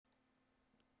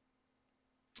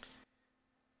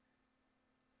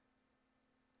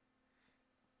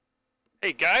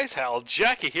Hey guys,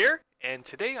 Haljackey here, and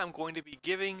today I'm going to be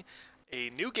giving a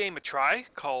new game a try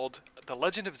called The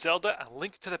Legend of Zelda: A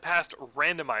Link to the Past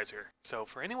Randomizer. So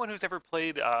for anyone who's ever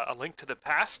played A Link to the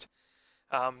Past,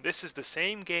 this is the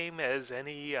same game as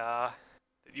any that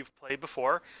you've played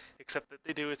before, except that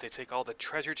they do is they take all the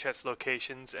treasure chest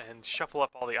locations and shuffle up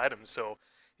all the items. So,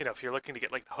 you know, if you're looking to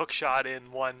get like the hook shot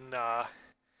in one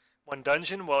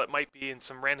dungeon, well, it might be in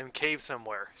some random cave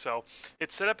somewhere. So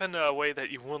it's set up in a way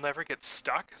that you will never get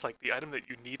stuck. Like the item that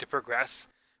you need to progress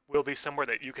will be somewhere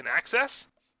that you can access.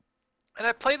 And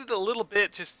I played it a little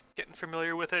bit, just getting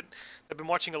familiar with it. I've been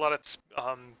watching a lot of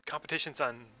competitions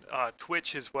on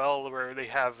Twitch as well, where they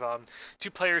have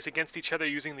two players against each other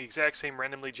using the exact same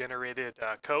randomly generated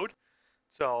code.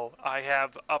 So I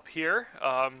have up here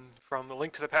from the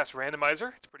Link to the Past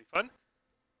Randomizer. It's pretty fun.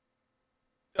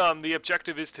 The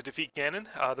objective is to defeat Ganon.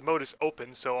 The mode is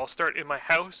open, so I'll start in my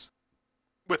house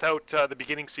without the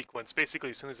beginning sequence, basically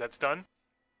as soon as that's done,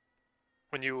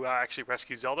 when you actually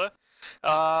rescue Zelda.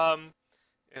 And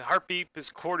heartbeat is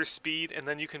quarter speed, and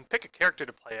then you can pick a character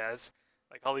to play as,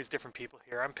 like all these different people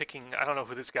here. I'm picking, I don't know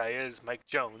who this guy is, Mike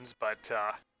Jones, but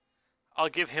I'll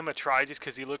give him a try just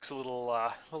because he looks a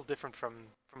little different from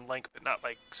Link, but not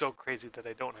like so crazy that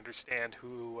I don't understand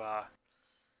what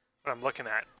I'm looking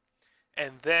at.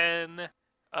 And then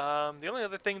the only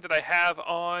other thing that I have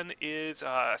on is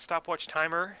a stopwatch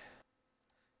timer,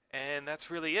 and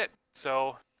that's really it.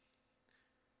 So,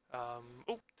 oh,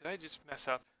 did I just mess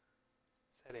up?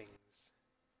 Settings,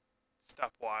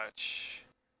 stopwatch.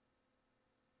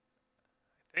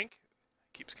 I think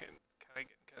it keeps kind of getting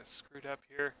kind of screwed up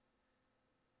here.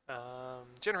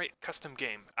 Generate custom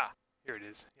game. Ah, here it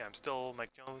is. Yeah, I'm still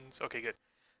Mike Jones. Okay, good.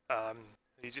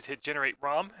 You just hit generate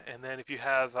ROM, and then if you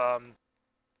have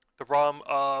the ROM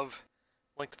of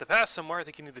Link to the Past somewhere, I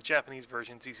think you need the Japanese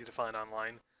version, it's easy to find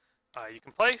online, you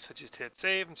can play, so just hit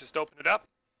save and just open it up,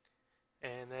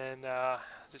 and then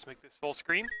just make this full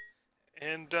screen,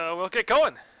 and we'll get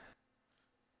going.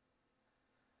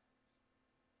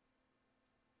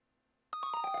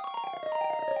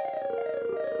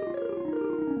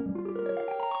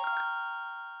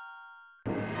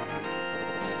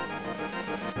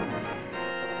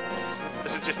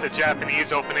 This is just a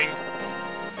Japanese opening.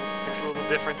 It's a little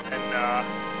different than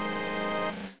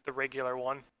the regular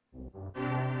one.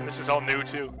 And this is all new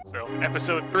too. So,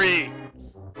 episode 3,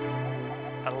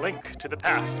 A Link to the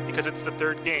Past, because it's the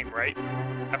third game, right?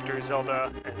 After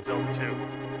Zelda and Zelda 2.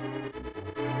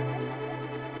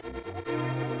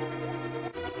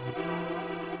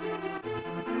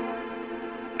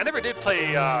 I never did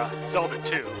play Zelda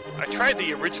 2. I tried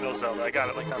the original Zelda. I got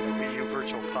it like on the Wii U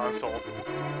Virtual Console.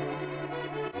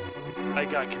 I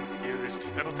got confused.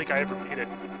 I don't think I ever beat it.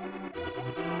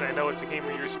 But I know it's a game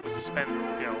where you're supposed to spend,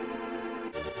 you know,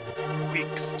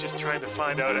 weeks just trying to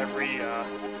find out everything.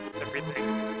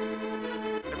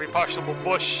 Every possible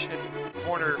bush and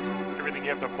corner, everything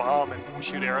you have to bomb and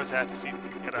shoot arrows at to see if you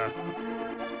can get a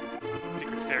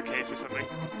secret staircase or something.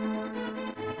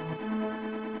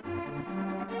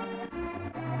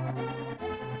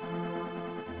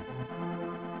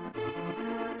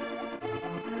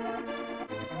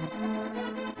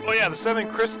 Oh yeah, the 7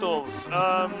 crystals.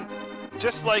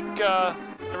 Just like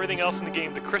everything else in the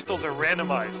game, the crystals are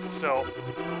randomized. So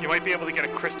you might be able to get a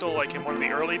crystal like in one of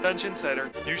the early dungeons that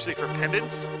are usually for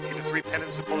pendants. You need the 3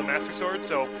 pendants to pull the Master Sword.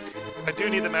 So if I do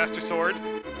need the Master Sword,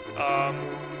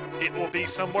 it will be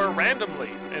somewhere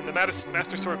randomly. And the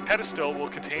Master Sword pedestal will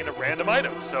contain a random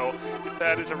item. So if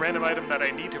that is a random item that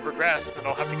I need to progress, then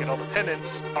I'll have to get all the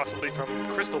pendants, possibly from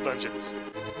crystal dungeons.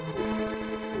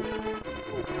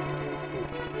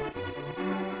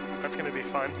 That's going to be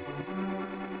fun.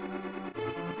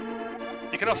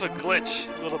 You can also glitch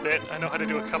a little bit. I know how to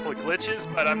do a couple of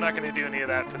glitches, but I'm not going to do any of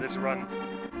that for this run.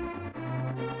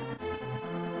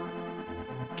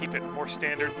 Keep it more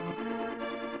standard.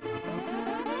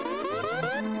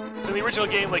 So in the original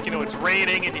game, like, you know, it's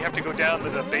raining and you have to go down to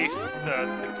the base, the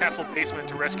castle basement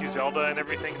to rescue Zelda and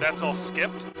everything. That's all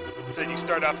skipped. So you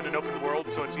start off in an open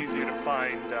world, so it's easier to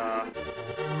find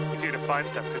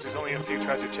stuff because there's only a few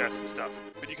treasure chests and stuff.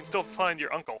 But you can still find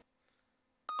your uncle.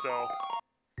 So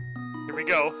here we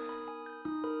go.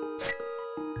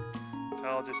 So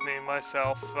I'll just name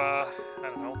myself, I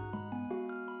don't know,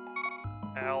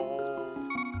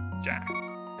 Haljack.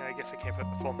 I guess I can't put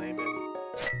the full name in.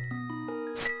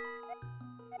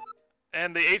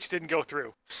 And the H didn't go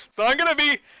through. So I'm gonna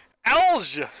be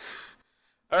Alj!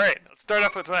 Alright, let's start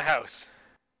off with my house.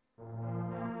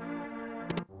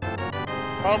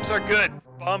 Bombs are good.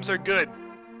 Bombs are good.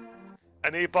 I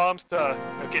need bombs to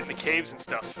get in the caves and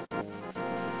stuff.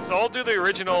 So I'll do the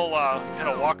original kind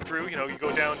of walkthrough. You know, you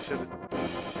go down to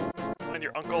find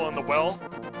your uncle in the well.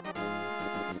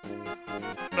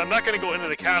 But I'm not going to go into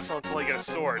the castle until I get a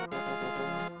sword.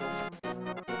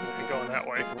 I'm going that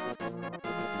way.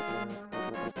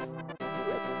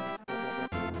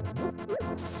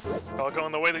 So I'll go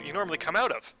in the way that you normally come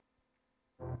out of.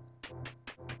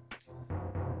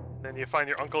 Then you find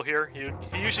your uncle here. He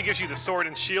usually gives you the sword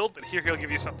and shield, but here he'll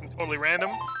give you something totally random.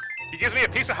 He gives me a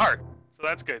piece of heart, so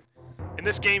that's good. In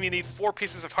this game, you need 4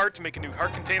 pieces of heart to make a new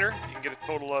heart container. You can get a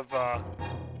total of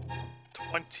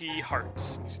 20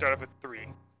 hearts. You start off with 3.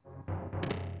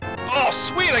 Oh,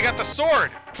 sweet! I got the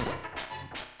sword!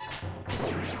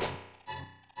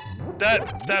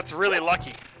 That's really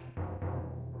lucky.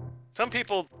 Some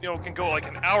people, you know, can go like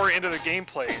an hour into their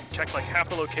gameplay and check like half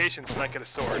the locations and not get a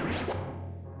sword.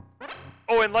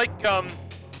 Oh, and like,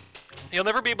 you'll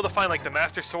never be able to find like the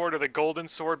Master Sword or the Golden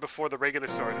Sword before the regular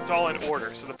sword. It's all in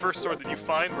order. So the first sword that you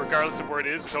find, regardless of where it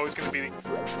is always going to be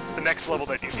the next level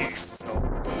that you need. So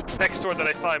the next sword that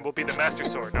I find will be the Master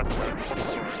Sword, not the Golden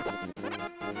Sword.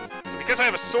 So because I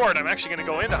have a sword, I'm actually going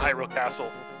to go into Hyrule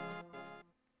Castle.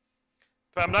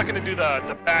 But I'm not going to do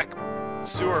the back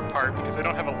sewer part because I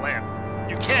don't have a lamp.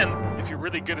 You can if you're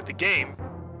really good at the game,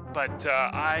 but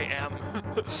I am...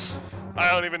 I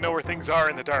don't even know where things are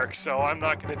in the dark, so I'm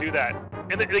not going to do that.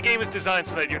 And the game is designed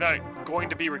so that you're not going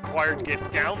to be required to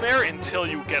get down there until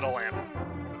you get a lamp.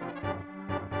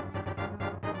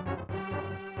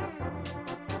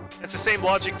 It's the same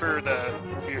logic for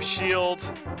your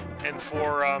shield and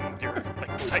for your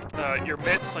mitts, like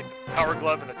the Power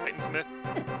Glove and the Titan's Mitt.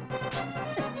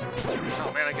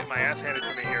 Oh man, I get my ass handed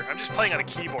to me here. I'm just playing on a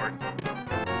keyboard. It's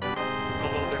a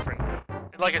little different.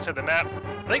 And like I said, the map,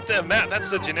 I think the map, that's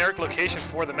the generic location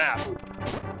for the map.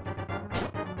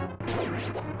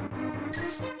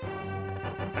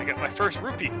 I got my first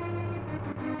rupee.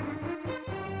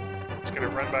 Just gonna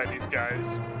run by these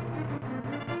guys.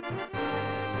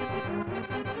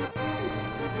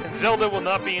 And Zelda will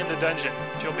not be in the dungeon.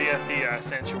 She'll be at the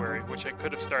sanctuary, which I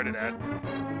could have started at.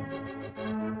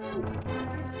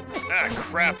 Ah,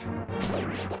 crap.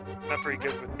 Not very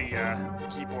good with the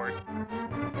keyboard.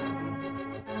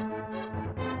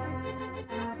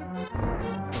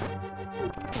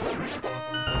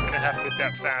 I'm gonna have to hit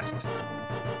that fast.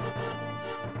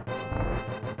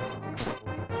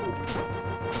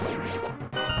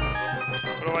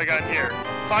 What do I got in here?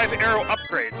 5 arrow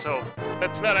upgrade, so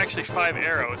that's not actually 5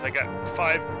 arrows. I got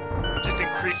 5, just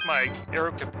increased my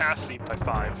arrow capacity by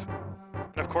 5.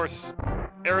 And of course,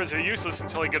 arrows are useless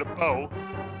until I get a bow.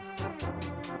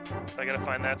 So I gotta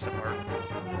find that somewhere.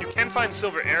 You can find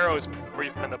silver arrows before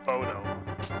you find the bow, though.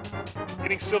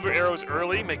 Getting silver arrows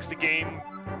early makes the game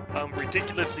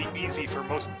ridiculously easy for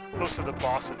most of the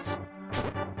bosses.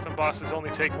 Some bosses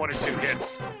only take 1 or 2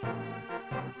 hits.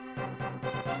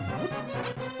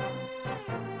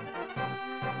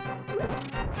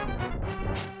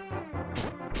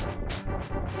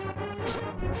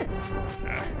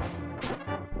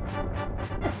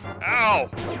 Ow!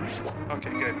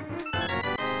 Okay, good.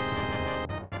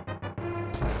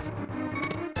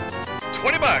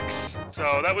 $20!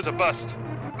 So that was a bust.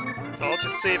 So I'll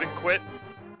just save and quit.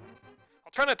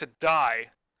 I'll try not to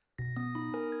die.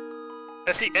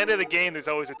 At the end of the game, there's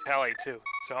always a tally, too.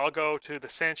 So I'll go to the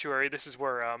sanctuary. This is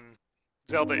where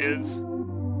Zelda is.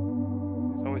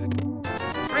 There's always a...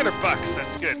 $300!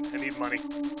 That's good. I need money.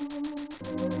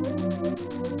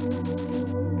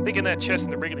 I think in that chest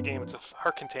in the regular game, it's a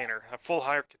heart container, a full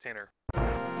heart container.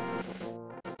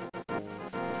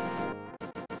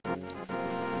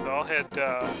 So I'll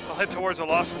head towards the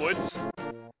Lost Woods.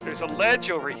 There's a ledge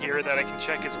over here that I can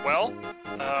check as well.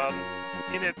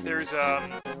 In it, there's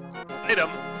item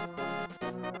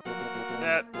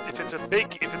that if it's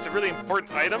a really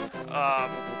important item,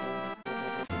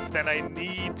 then I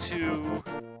need to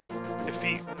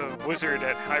defeat the wizard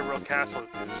at Hyrule Castle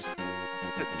because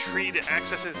the tree to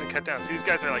access it isn't cut down. So these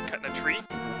guys are like cutting a tree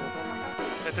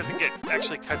that doesn't get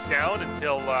actually cut down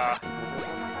until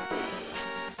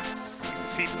you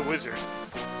defeat the wizard.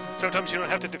 Sometimes you don't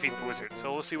have to defeat the wizard.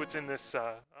 So we'll see what's in this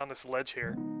on this ledge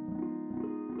here.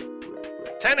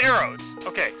 10 arrows.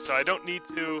 Okay, so I don't need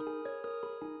to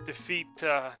defeat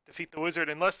the wizard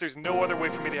unless there's no other way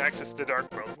for me to access the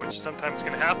Dark World, which sometimes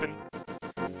can happen.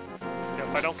 You know,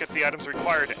 if I don't get the items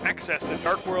required to access the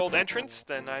Dark World entrance,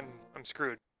 then I'm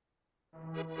screwed.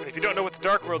 And if you don't know what the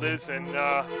Dark World is, then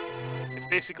it's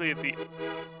basically the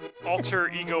alter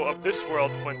ego of this world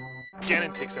when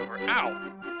Ganon takes over. Ow!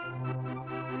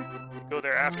 Go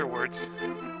there afterwards.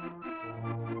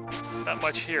 Not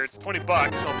much here. It's $20.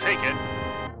 I'll take it.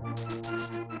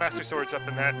 Master Sword's up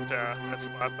in that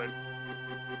spot, but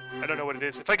I don't know what it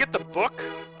is. If I get the book,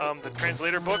 the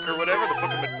translator book or whatever, the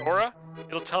Book of Medora,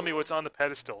 it'll tell me what's on the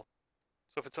pedestal.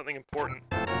 So if it's something important,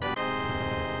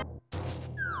 I'll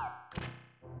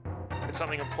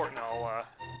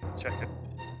check it.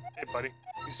 Hey, buddy,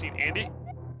 you seen Andy?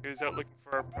 He was out looking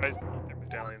for our prize to eat their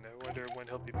medallion. I wonder when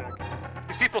he'll be back.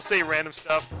 These people say random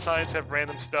stuff. The signs have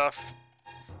random stuff.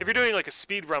 If you're doing like a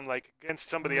speed run, like against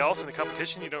somebody else in a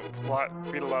competition, you don't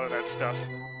read a lot of that stuff.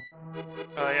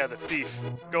 Oh yeah, the thief.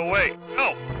 Go away!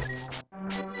 No!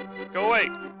 Go away!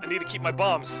 I need to keep my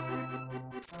bombs.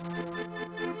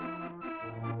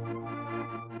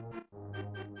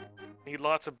 Need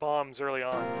lots of bombs early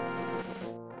on.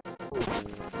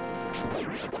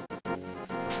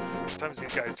 Sometimes these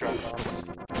guys drop bombs.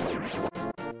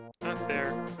 Not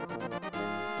there.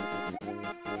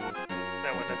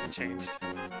 That one hasn't changed.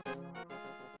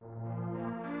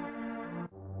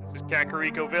 This is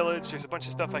Kakariko Village. There's a bunch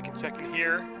of stuff I can check in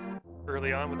here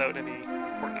early on without any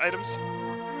important items.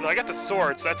 But I got the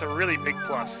sword, so that's a really big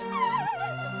plus.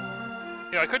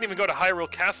 You know, I couldn't even go to Hyrule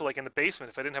Castle like in the basement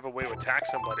if I didn't have a way to attack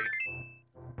somebody.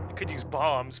 I could use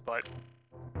bombs, but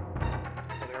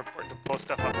they're important to blow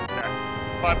stuff up like that.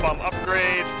 5 bomb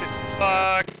upgrade, 50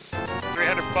 bucks,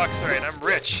 300 bucks. Alright, I'm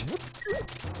rich.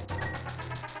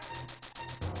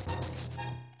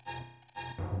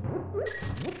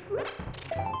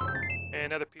 And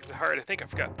another piece of heart. I think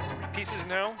I've got 3 pieces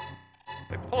now.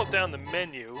 If I pull it down the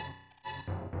menu,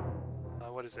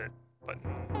 what is it? Button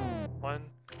 1.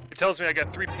 It tells me I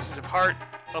got 3 pieces of heart,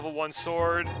 level 1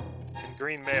 sword, and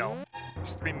green mail.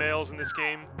 There's 3 mails in this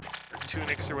game, or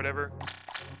tunics or whatever.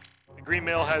 The green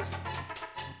mail has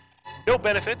no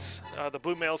benefits. The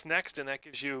blue mail's next, and that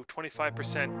gives you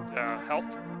 25%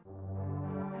 health,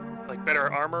 like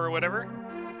better armor or whatever.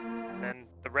 And then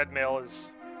the red mail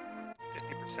is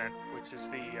 50%, which is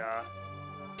the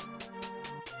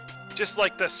just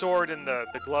like the sword and the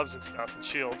gloves and stuff and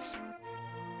shields.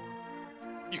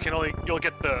 You'll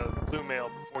get the blue mail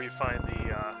before you find the.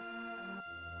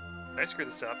 Did I screw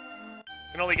this up?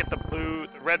 You can only get the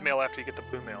red mail after you get the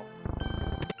blue mail.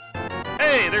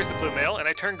 Hey, there's the blue mail, and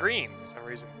I turn green for some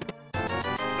reason. So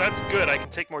that's good. I can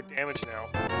take more damage now.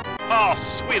 Oh,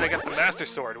 sweet! I got the Master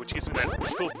Sword, which gives me that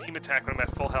cool beam attack when I'm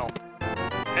at full health.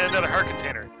 And another heart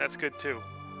container. That's good too.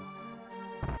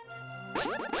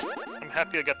 I'm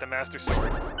happy I got the Master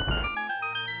Sword.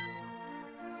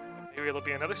 Maybe there'll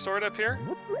be another sword up here.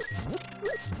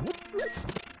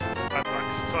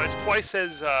 $5. So it's twice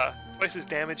as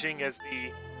damaging as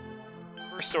the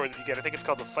first sword that you get. I think it's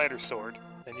called the Fighter Sword.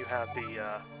 Then you have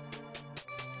the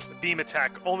beam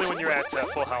attack only when you're at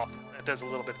full health. That does a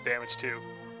little bit of damage too.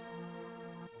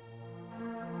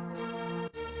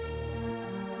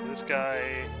 So this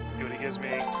guy, let's see what he gives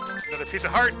me. Another piece of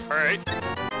heart. All right.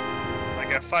 I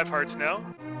got 5 hearts now.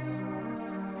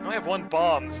 I only have 1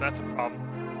 bomb, so that's a problem.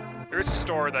 There is a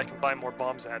store that I can buy more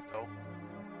bombs at, though.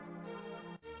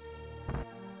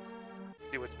 Let's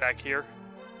see what's back here.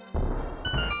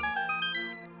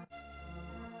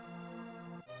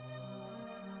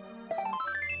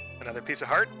 Another piece of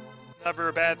heart. Never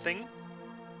a bad thing.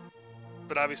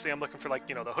 But obviously I'm looking for, like,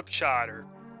 you know, the hook shot or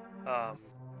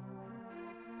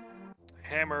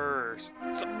hammer or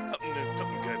something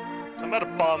good. So I'm out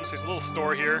of bombs. There's a little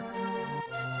store here.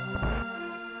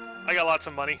 I got lots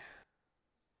of money.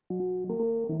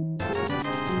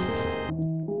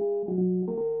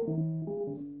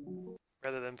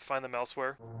 Rather than find them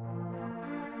elsewhere.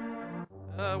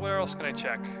 Where else can I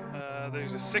check?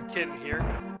 There's a sick kid in here.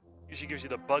 Usually gives you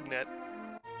the bug net.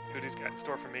 Let's see what he's got in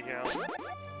store for me now.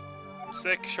 I'm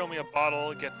sick, show me a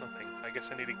bottle, get something. I guess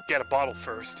I need to get a bottle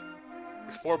first.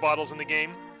 There's 4 bottles in the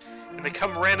game, and they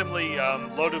come randomly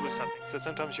loaded with something. So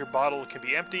sometimes your bottle can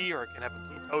be empty, or it can have a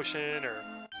blue potion, or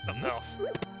something else.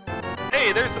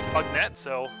 Hey, there's the bug net,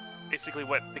 so basically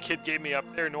what the kid gave me up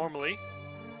there normally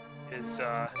is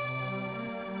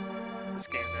this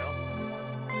game now.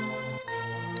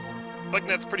 Bug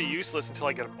net's pretty useless until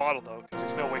I get a bottle, though, because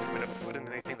there's no way for me to put in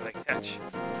anything that I catch.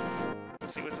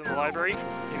 Let's see what's in the library.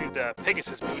 You need the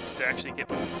Pegasus boots to actually get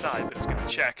what's inside, but it's going to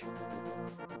check.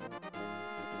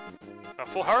 A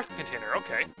full hearth container,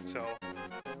 okay. So,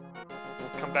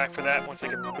 come back for that once I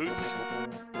get the boots.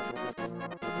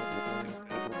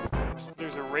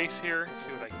 There's a race here,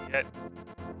 see what I can get.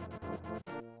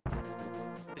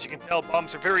 As you can tell,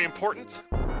 bombs are very important.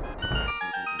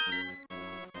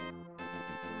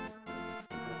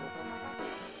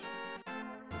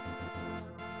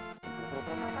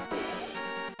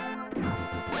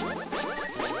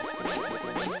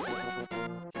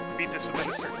 Beat this within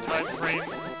a certain time frame.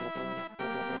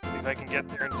 See if I can get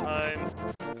there in time.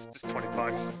 It's just 20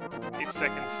 bucks. 8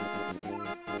 seconds.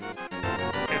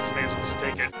 Guess may as well just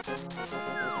take it.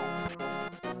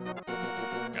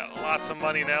 Got lots of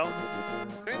money now. Is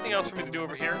there anything else for me to do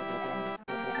over here?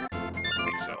 I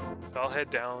think so. So I'll head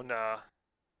down,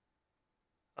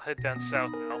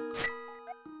 south now.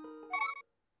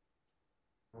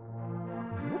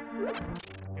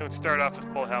 You don't start off with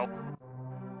full health.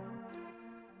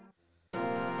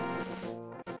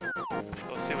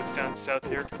 We'll see what's down south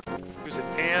here. There's a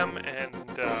dam and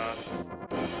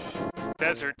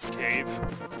desert cave.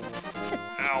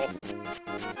 Ow.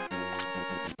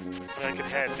 And I could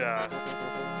head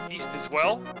east as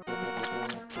well.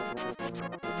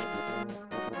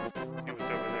 Let's see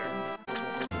what's over there.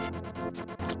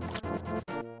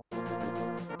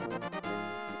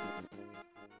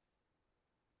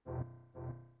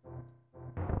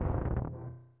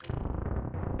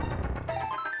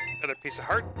 Another piece of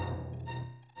heart.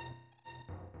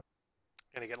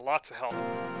 Gonna get lots of health.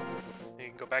 You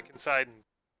can go back inside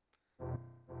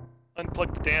and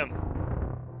unplug the dam.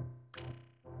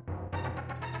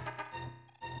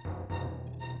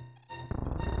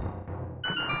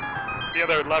 The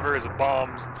other lever is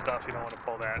bombs and stuff. You don't want to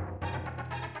pull that.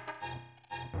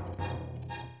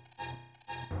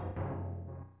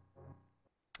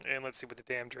 And let's see what the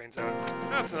dam drains out. Oh,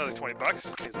 that's another 20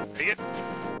 bucks. May as well take it.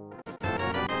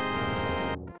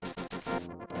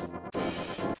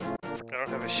 I don't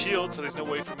have a shield, so there's no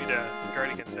way for me to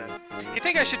guard against that. You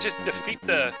think I should just defeat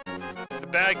the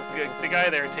guy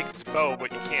there and take his bow,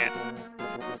 but you can't.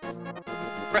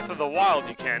 Breath of the Wild,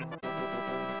 you can.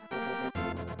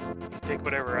 You can take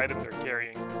whatever item they're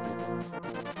carrying.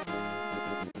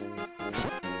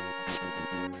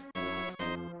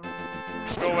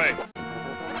 Go away.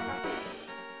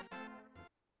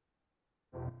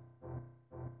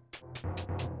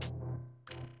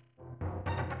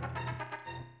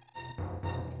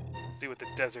 See what the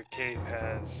desert cave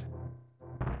has.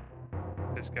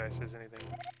 If this guy says anything.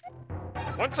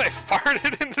 Once I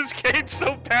farted in this cave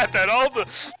so bad that all the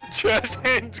jazz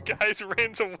hands guys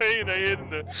ran away and I hid in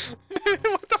the...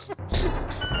 What the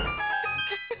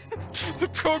The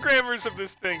programmers of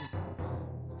this thing.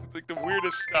 It's like the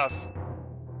weirdest stuff.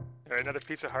 Alright, another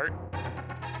piece of heart.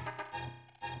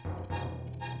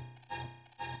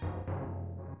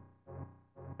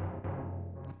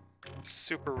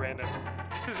 Super random.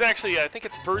 This is actually, I think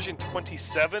it's version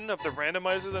 27 of the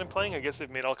randomizer that I'm playing. I guess they've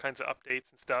made all kinds of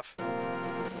updates and stuff.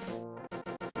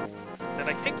 And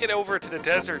I can't get over to the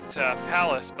desert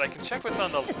palace, but I can check what's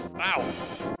on the... Wow!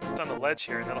 What's on the ledge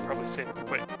here, and that'll probably save me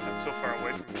quick, because I'm so far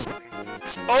away from everything.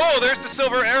 Oh, there's the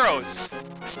silver arrows!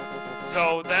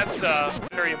 So that's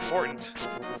very important.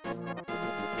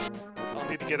 I'll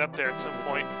need to get up there at some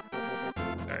point.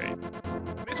 Alright.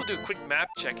 May as well do a quick map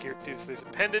check here too. So there's a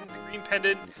pendant, the green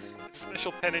pendant, there's a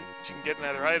special pendant that you can get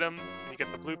another item, and you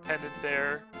get the blue pendant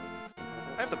there.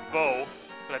 I have the bow,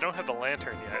 but I don't have the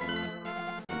lantern yet.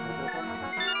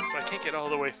 So I can't get all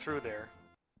the way through there.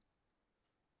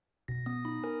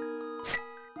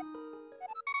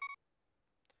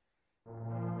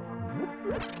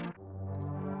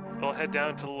 So I'll head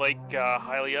down to Lake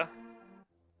Hylia.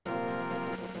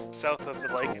 South of the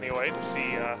lake anyway, to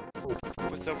see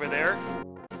what's over there.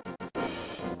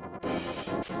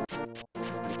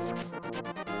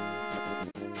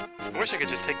 I wish I could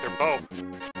just take their bow.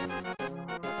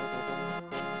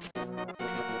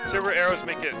 Silver arrows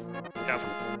make it,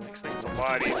 makes things a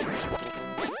lot easier.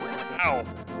 Ow!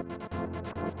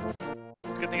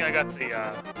 It's a good thing I got the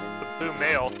blue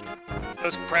mail.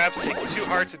 Those crabs take 2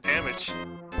 hearts of damage.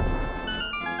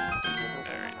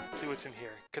 Alright, let's see what's in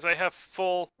here. Because I have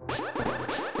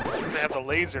because I have the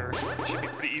laser, it should be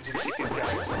pretty easy to keep these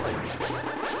guys.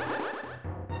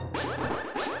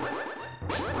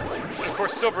 But of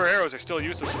course, silver arrows are still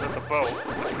useless without the bow.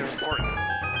 But they're important.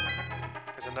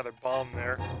 There's another bomb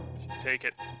there. Should take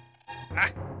it. Ah!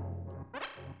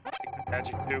 Take the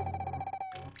magic too.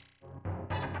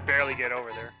 Barely get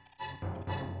over there.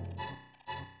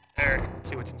 Alright, let's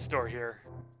see what's in store here.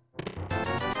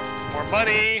 More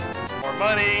money! More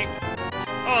money!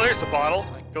 Oh, there's the bottle.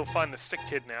 I can go find the sick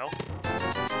kid now.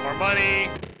 More money!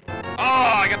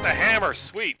 Oh, I got the hammer!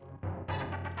 Sweet!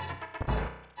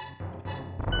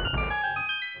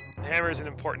 The hammer is an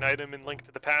important item in Link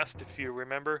to the Past, if you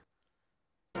remember.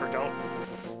 Or don't.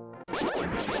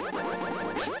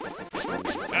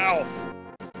 Ow!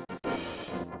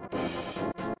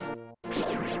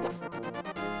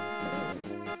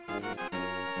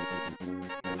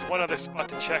 There's one other spot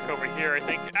to check over here, I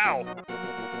think. Ow!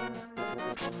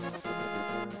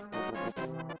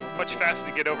 It's much faster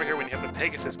to get over here when you have the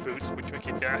Pegasus boots, which make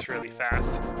you dash really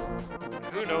fast.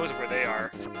 Who knows where they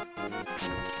are?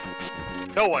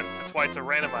 No one! That's why it's a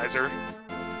randomizer.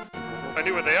 If I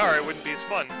knew where they are, it wouldn't be as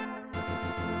fun.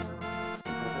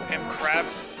 Damn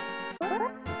crabs.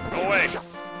 Go away.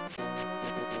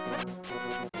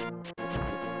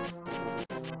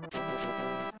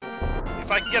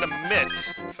 If I can get a mitt,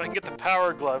 if I can get the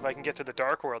power glove, I can get to the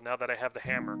Dark World now that I have the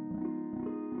hammer.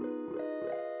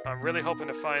 So I'm really hoping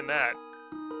to find that.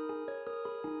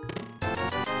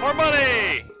 More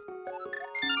money!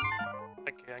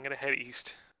 Okay, I'm gonna head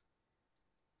east.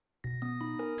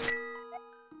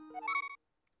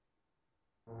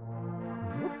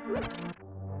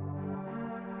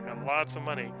 Got lots of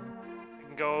money. You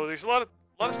can go. There's a lot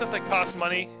of stuff that costs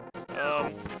money.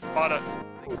 Bought it,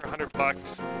 I think, for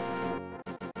 $100.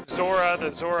 Zora,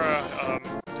 the Zora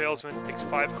salesman takes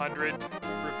 500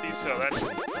 rupees, so that's.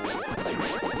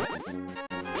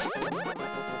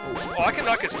 Oh, I can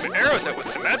knock his arrows out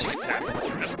with the magic attack.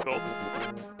 That's cool.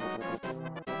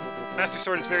 Master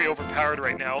Sword is very overpowered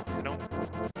right now.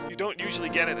 You don't usually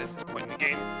get it at this point in the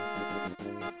game.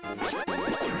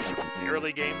 The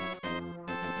early game.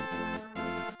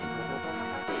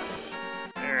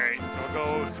 Alright, so we'll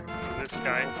go to this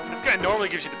guy. This guy normally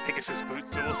gives you the Pegasus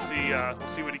boots, so we'll see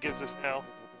what he gives us now.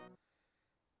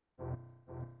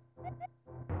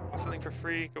 Something for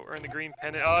free, go earn the green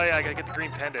pendant. Oh yeah, I gotta get the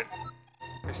green pendant.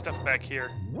 There's stuff back here.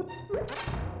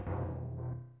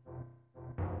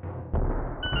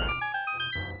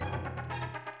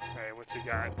 Alright, what's he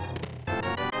got?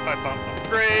 5 bump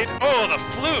upgrade. Oh, the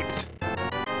flute!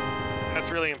 That's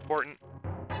really important.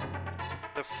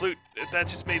 The flute, that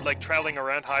just made like traveling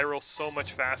around Hyrule so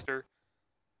much faster.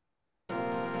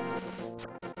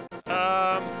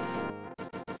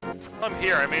 I'm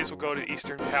here, I may as well go to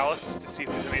Eastern Palace just to see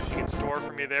if there's anything in store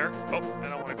for me there. Oh, I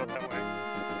don't want to go that way.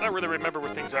 I don't really remember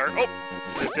where things are. Oh,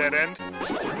 it's a dead end.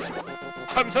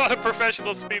 I'm not a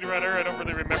professional speedrunner, I don't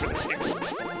really remember this game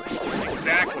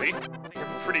exactly. I think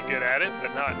I'm pretty good at it,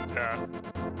 but not,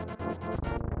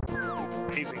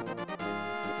 amazing.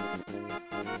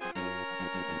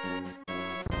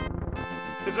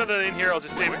 There's nothing in here, I'll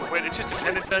just save and quit. It's just a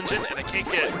pendant dungeon, and I can't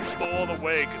get all the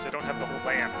way because I don't have the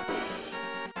lamp.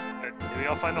 But maybe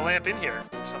I'll find the lamp in here,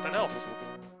 or something else.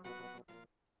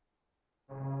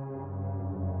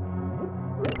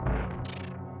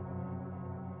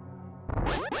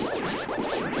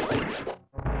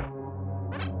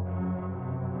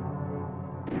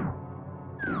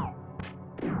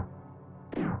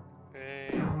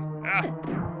 Okay. Ah!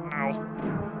 Ow.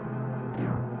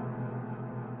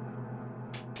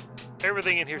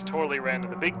 Everything in here is totally random.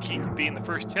 The big key could be in the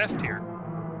first chest here.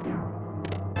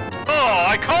 Oh,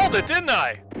 I called it, didn't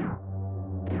I?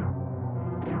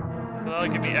 So that'll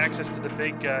give me access to the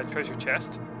big treasure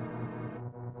chest.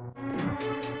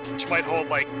 Which might hold,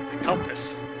 like, the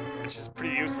compass, which is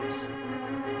pretty useless.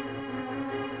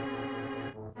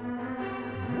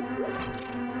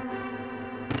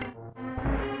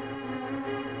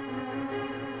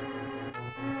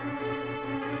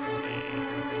 Let's see.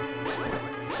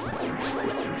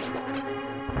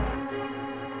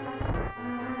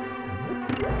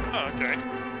 Oh, okay.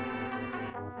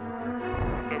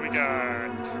 What do we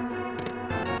got?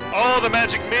 Oh, the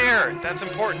magic mirror! That's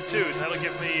important too. That'll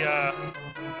give me,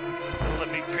 that'll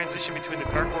let me transition between the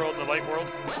dark world and the light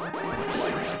world.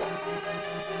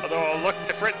 Although I'll look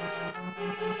different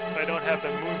if I don't have the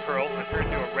moon pearl. I turn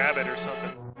into a rabbit or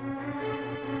something.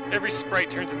 Every sprite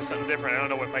turns into something different. I don't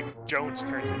know what Mike Jones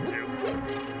turns into.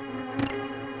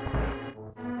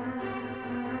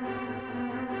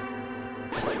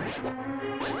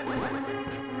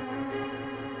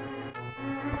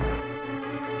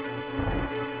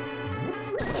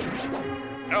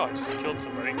 Oh, I just killed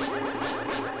somebody. You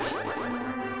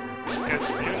guys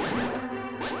are immune?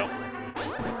 Nope.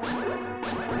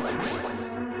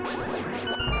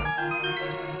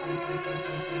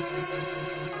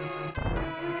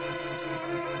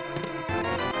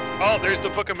 Oh, there's the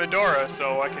Book of Medora,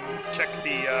 so I can check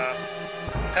the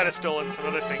pedestal and some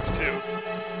other things too.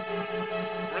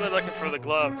 I'm really looking for the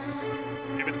gloves.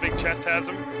 Maybe the big chest has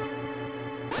them?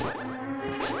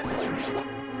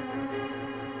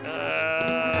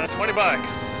 20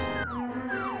 bucks.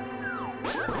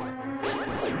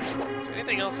 Is there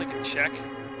anything else I can check?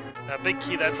 Big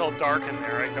key, that's all dark in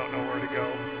there. I don't know where to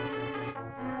go.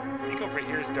 I think over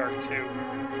here is dark too.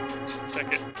 Just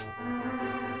check it.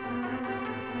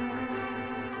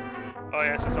 Oh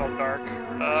yes, it's all dark.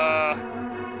 I'll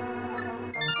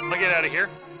get out of here.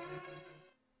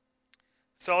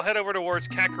 So I'll head over towards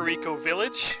Kakariko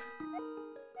Village.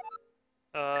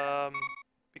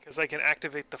 Because I can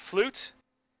activate the flute.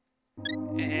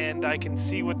 And I can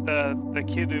see what the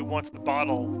kid who wants the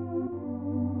bottle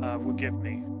will give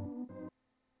me.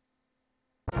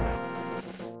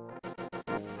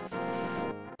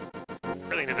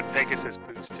 Really need the Pegasus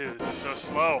boots too. This is so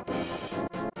slow.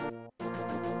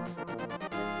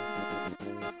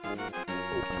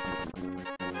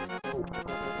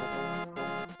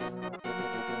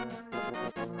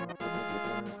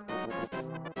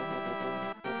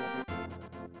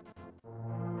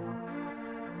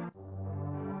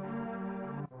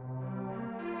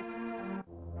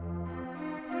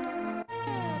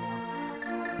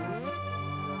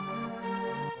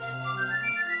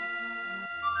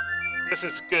 This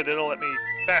is good. It'll let me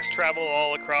fast travel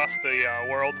all across the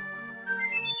world.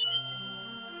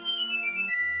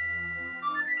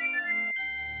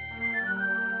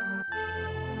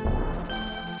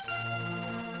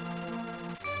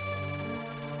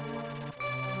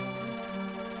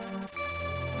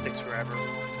 Takes forever.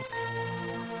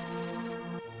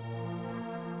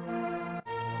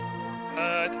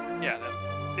 Yeah,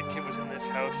 I think it was in this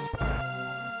house.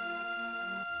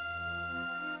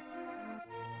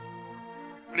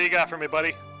 What do you got for me,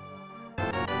 buddy?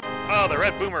 Oh, the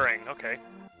red boomerang. Okay.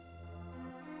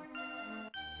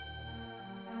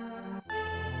 So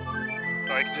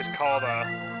I can just call the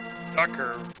duck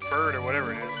or bird or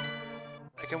whatever it is.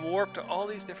 I can warp to all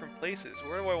these different places.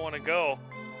 Where do I want to go?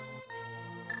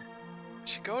 I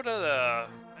should go to the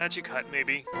magic hut,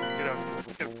 maybe. Get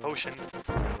a potion.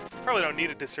 Probably don't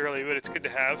need it this early, but it's good to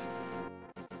have.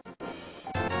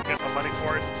 Get some money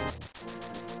for it.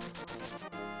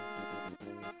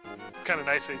 It's kind of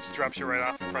nice that it just drops you right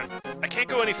off in front. I can't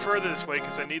go any further this way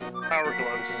because I need power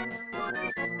gloves.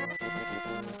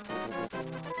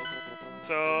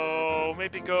 So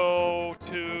maybe go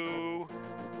to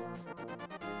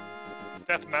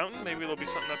Death Mountain. Maybe there'll be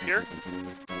something up here.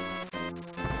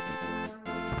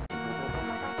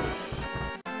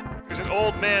 There's an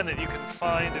old man that you can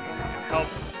find and help.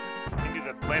 You need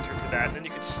the lantern for that, and then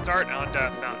you can start on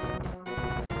Death Mountain.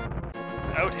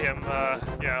 Without him,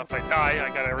 yeah, if I die, I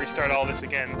gotta restart all this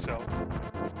again, so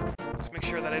just make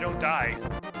sure that I don't die.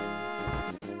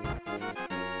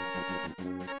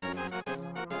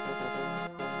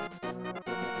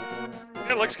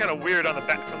 It looks kind of weird on the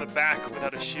back, from the back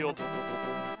without a shield.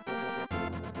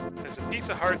 There's a piece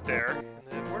of heart there,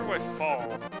 and then where do I fall?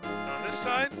 On this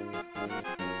side?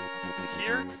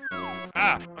 Here?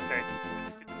 Ah, okay.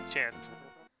 50 chance.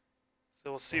 So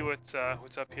we'll see what's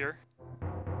up here.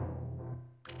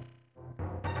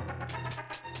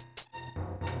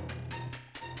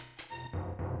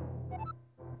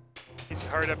 Piece of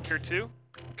heart up here too.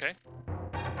 Okay.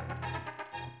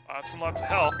 Lots and lots of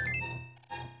health.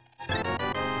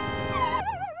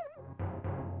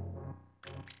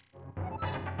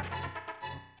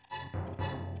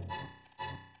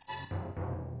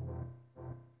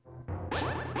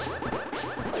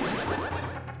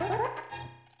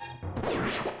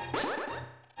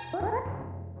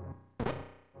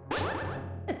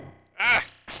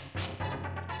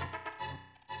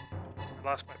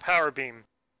 Lost my power beam.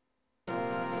 I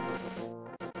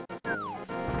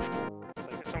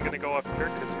guess I'm gonna go up here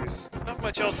because there's not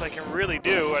much else I can really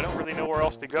do. I don't really know where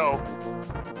else to go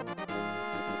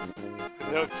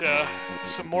without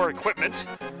some more equipment.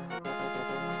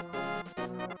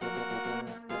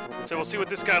 So we'll see what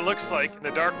this guy looks like in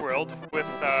the Dark World with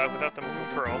without the Moon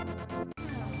Pearl.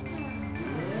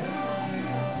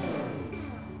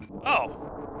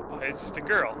 Oh, it's just a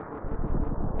girl.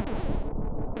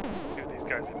 Let's see what these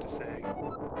guys have to say.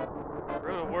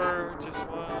 Wrote a word, just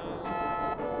one.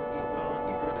 Stone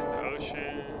turned into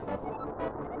ocean.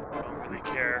 Don't really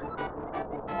care.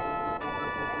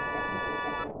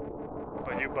 What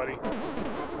about you, buddy?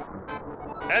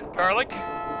 Add garlic,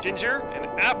 ginger, and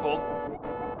apple.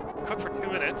 Cook for 2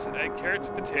 minutes. Add carrots,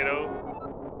 potato,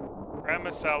 gram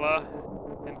masala,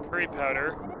 and curry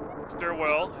powder. Stir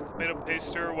well. Tomato paste,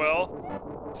 stir well.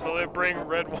 Slowly bring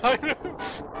red wine.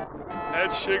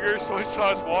 Add sugar, soy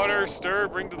sauce, water, stir,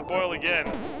 bring to the boil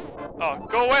again. Oh,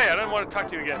 go away! I don't want to talk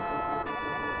to you again.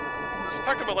 Just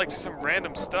talking about like some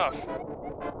random stuff.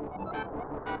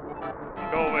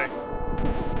 Go away.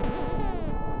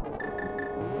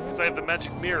 Because I have the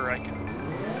magic mirror, I can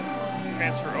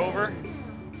transfer over.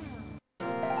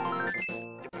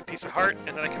 Give me a piece of heart,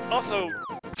 and then I can also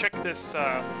check this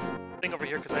thing over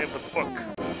here because I have the book.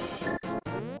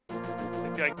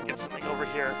 Maybe I can get something over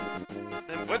here.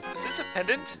 Then what is this, a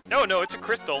pendant? No, it's a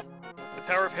crystal. The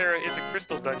Tower of Hera is a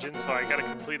crystal dungeon, so I gotta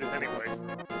complete it anyway.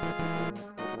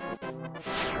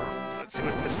 So let's see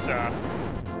what this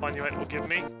monument will give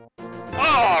me.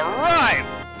 Alright!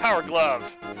 Power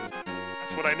glove!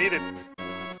 That's what I needed.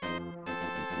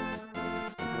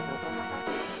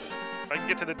 I can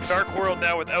get to the Dark World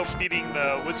now without beating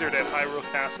the wizard at Hyrule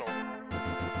Castle.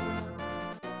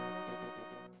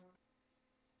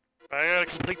 I gotta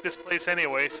complete this place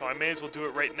anyway, so I may as well do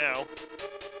it right now.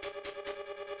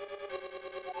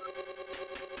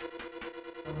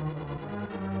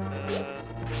 The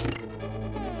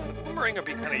boomerang would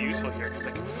be kind of useful here, because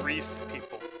I can freeze the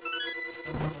people.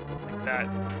 Like that.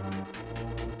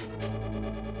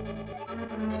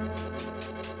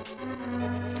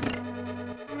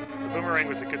 The boomerang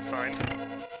was a good find.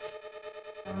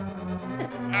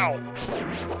 Ow!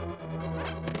 There's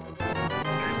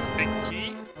the big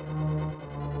key.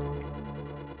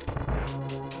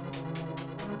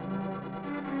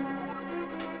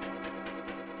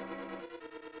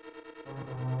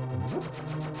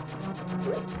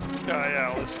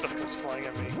 all this stuff comes flying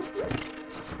at me.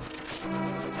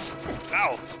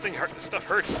 Ow, this stuff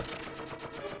hurts.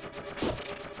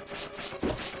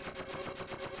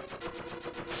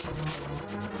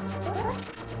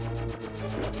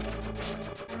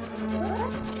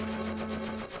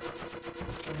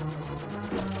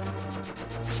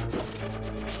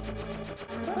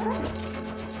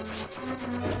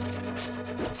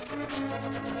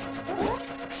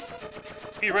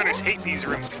 Speedrunners hate these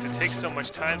rooms because it takes so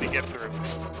much time to get through.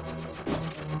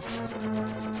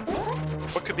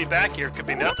 What could be back here? It could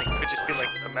be nothing. It could just be like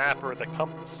a map or the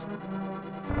compass.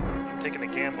 I'm taking a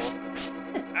gamble.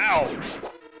 Ow!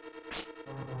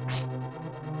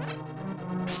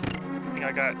 I think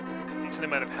I got a decent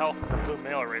amount of health in the blue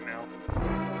mail right now.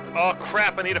 Oh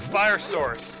crap, I need a fire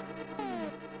source.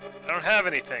 I don't have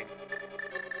anything.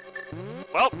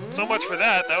 Well, so much for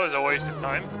that. That was a waste of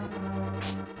time.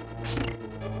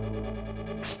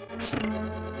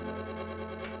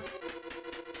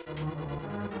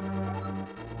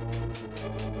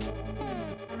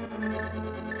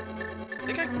 I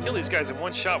think I can kill these guys in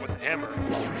one shot with the hammer.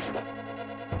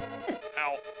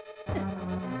 Ow.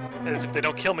 As if they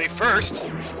don't kill me first.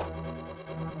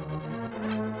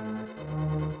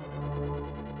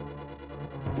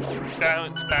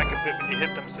 Bounce back a bit when you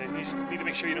hit them, so you need to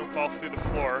make sure you don't fall through the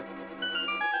floor.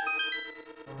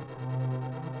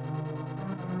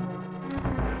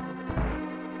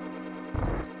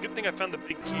 It's a good thing I found the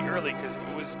big key early, because if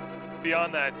it was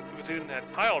beyond that, it was in that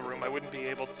tile room, I wouldn't be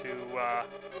able to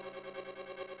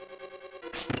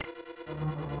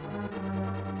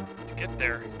get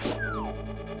there. I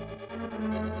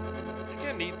think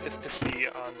I need this to be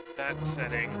on that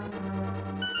setting.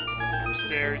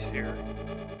 Upstairs here.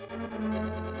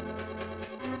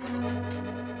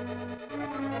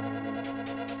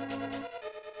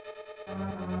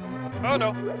 Oh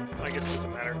no, I guess it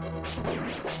doesn't matter.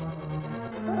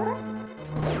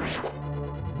 Some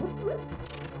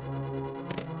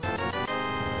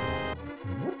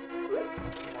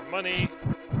more money.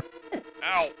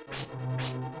 Ow!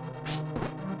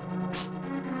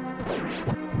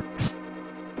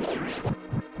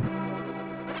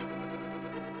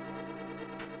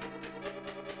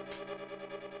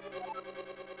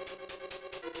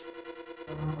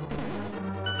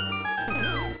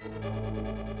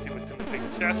 See what's in the big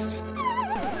chest.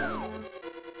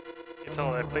 You can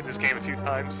tell I've played this game a few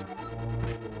times.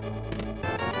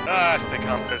 Ah, it's the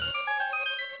compass.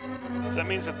 So that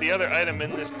means that the other item in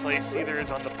this place either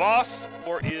is on the boss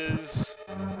or is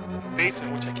in the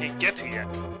basement, which I can't get to yet.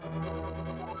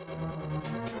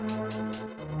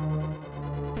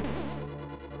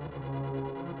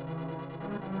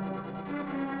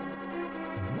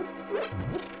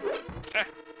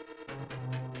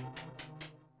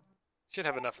 Should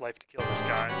have enough life to kill this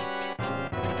guy.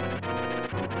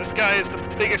 This guy is the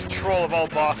biggest troll of all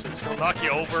bosses. He'll knock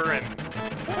you over, and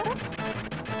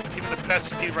even the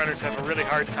best speedrunners have a really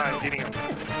hard time beating him.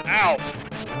 Ow!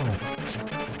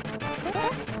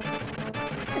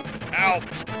 Ow!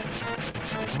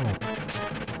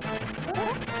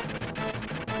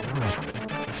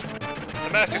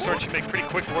 The Master Sword should make pretty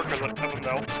quick work of him,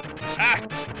 though. Ah!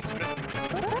 Just missed him.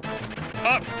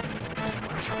 Up!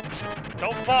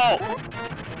 Don't fall!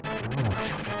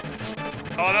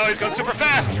 Oh no, he's going super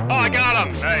fast! Oh, I got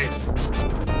him! Nice!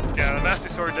 Yeah, the Master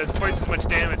Sword does twice as much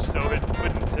damage, so it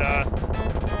wouldn't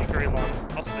take very long.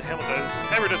 Also, the hammer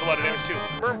does a lot of damage too.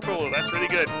 Burn Pool, that's really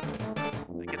good.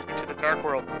 That gets me to the Dark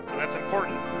World, so that's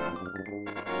important.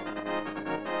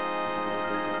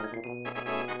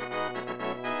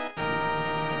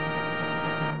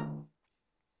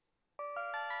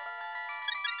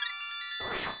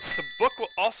 The book will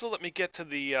also let me get to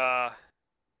the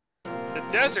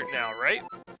desert now, right?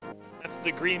 That's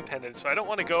the green pendant, so I don't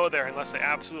want to go there unless I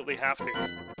absolutely have to.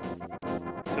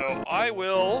 So I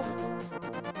will...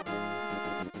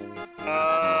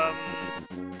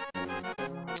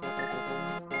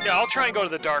 yeah, I'll try and go to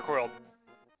the Dark World.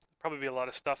 Probably be a lot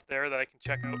of stuff there that I can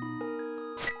check out.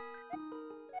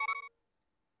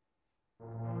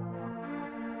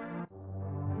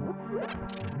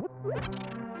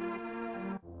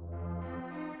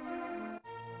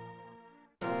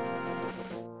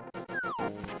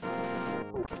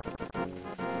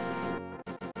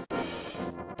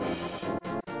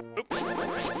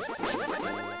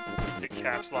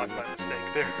 Caps lock by mistake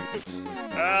there.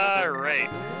 Alright.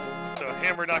 So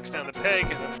hammer knocks down the peg,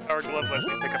 and then the power glove lets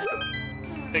me pick up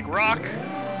the big rock.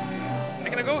 I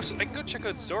can go check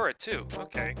out Zora too.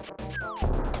 Okay.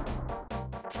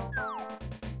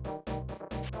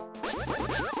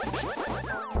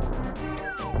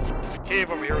 There's a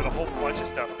cave over here with a whole bunch of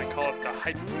stuff. They call it the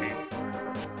Hype Cave.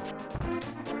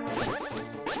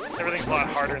 Everything's a lot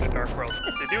harder in the Dark World.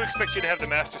 They do expect you to have the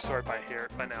Master Sword by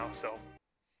now, so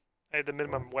I had the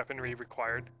minimum weaponry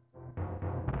required. Let's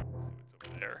see what's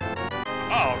over there.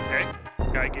 Oh, okay.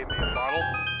 Guy gave me a bottle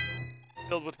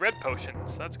filled with red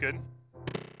potions. That's good.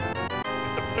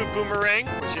 The blue boomerang,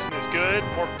 which isn't as good.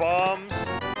 More bombs,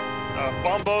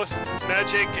 bombos,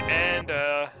 magic, and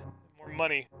more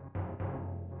money.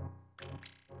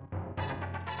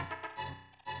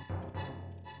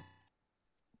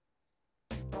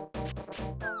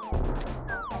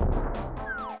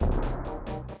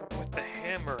 With the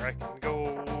hammer, I can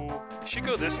go. I should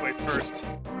go this way first,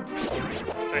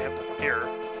 because I have the spear.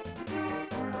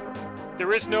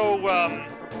 There is no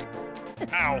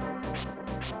ow.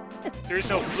 There is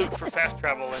no flute for fast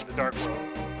travel in the Dark World.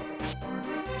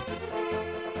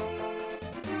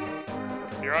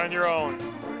 You're on your own.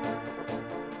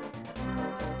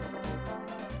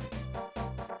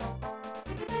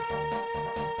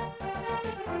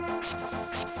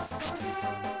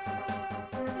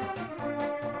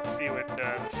 Let's see what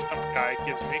the stump guy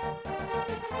gives me.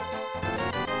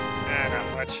 Not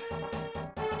much.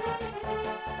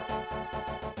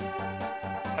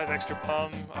 5 extra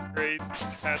bomb upgrade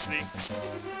capacity.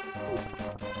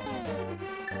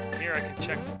 Here I can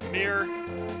check the mirror.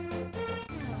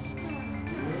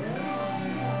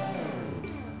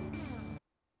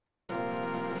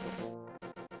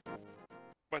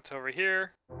 What's over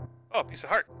here? Oh, a piece of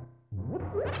heart.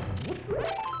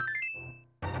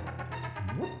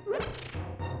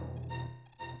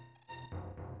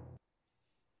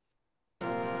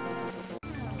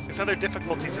 There's other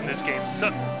difficulties in this game,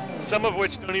 some of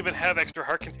which don't even have extra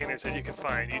heart containers that you can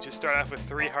find. You just start off with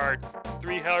 3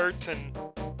 hearts, and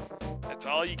that's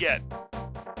all you get.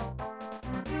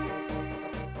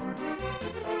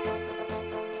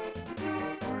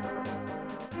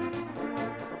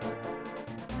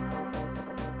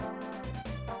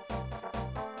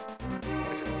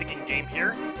 There's a digging game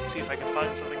here. Let's see if I can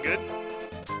find something good.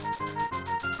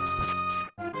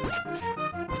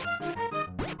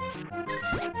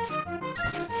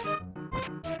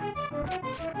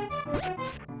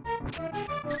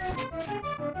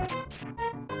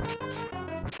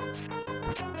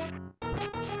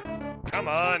 Come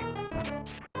on!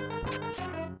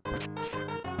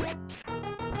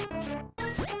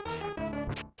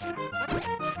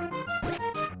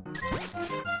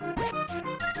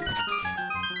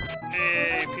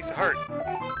 Hey, piece of heart.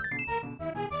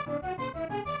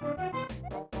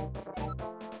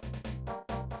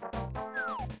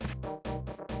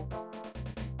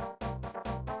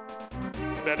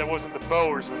 Too bad that wasn't the bow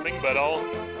or something, but I'll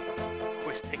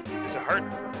always take pieces of heart.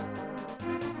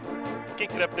 I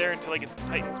can't get up there until I get the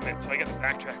Titan's Mitt, so I gotta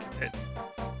backtrack a bit.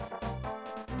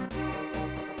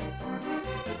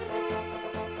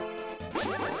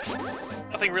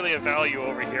 Nothing really of value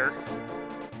over here,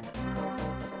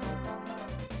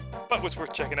 but was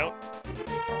worth checking out.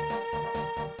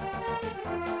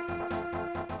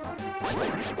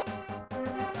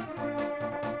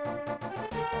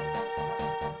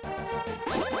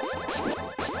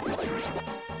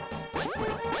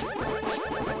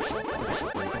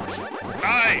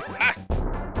 Hi! Ah!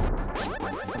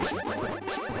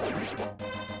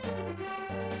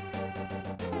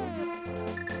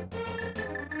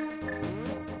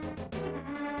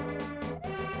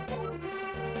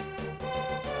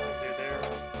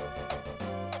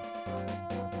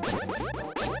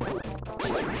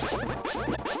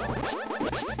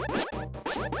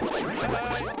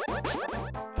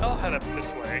 I'll head up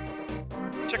this way.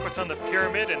 Check what's on the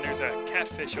pyramid, and there's a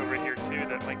catfish over here too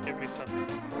that might give me something.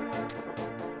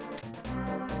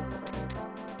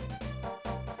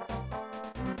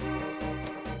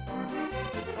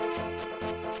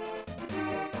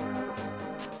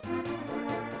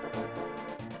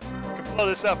 You can blow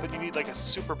this up, but you need like a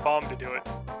super bomb to do it.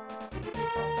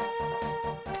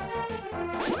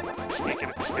 Make it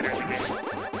a bit better in the game.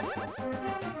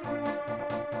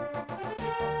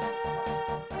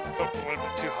 Oh, went a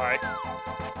bit too high.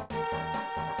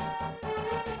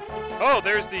 Oh,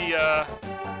 there's the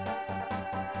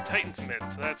Titan's Mitt,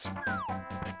 so that's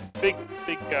big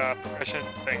progression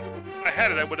thing. If I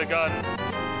had it, I would have gone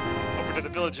over to the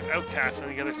village of outcasts on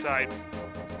the other side.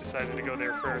 Just decided to go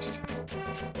there first.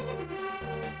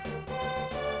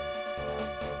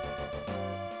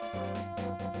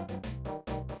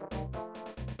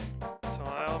 So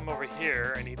while I'm over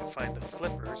here, I need to find the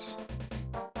flippers.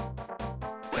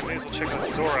 So I may as well check out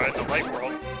Zora in the light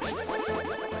world.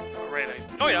 Right,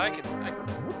 oh yeah, I can do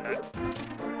that.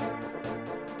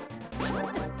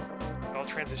 So I'll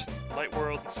transition to the light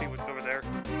world and see what's over there.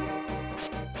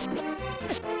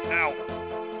 Ow!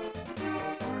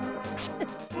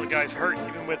 This little guy's hurt,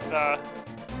 even with the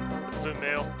blue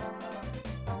mail.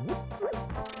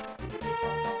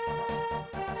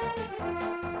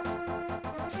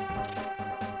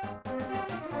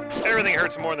 Everything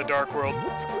hurts more in the Dark World.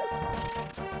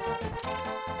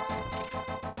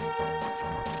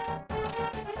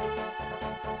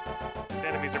 The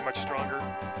enemies are much stronger.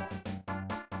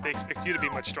 They expect you to be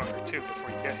much stronger too before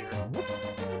you get here.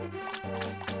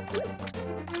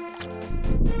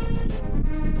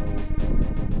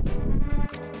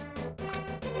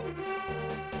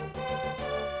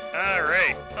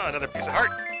 Alright. Oh, another piece of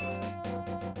heart.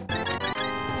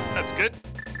 That's good.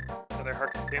 Another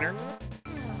heart container.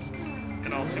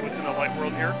 And I'll see what's in the light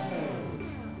world here.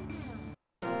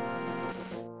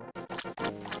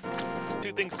 There's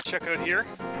two things to check out here.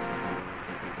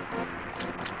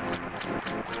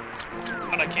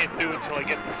 One I can't do until I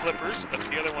get the flippers, but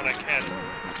the other one I can.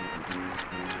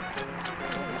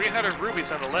 300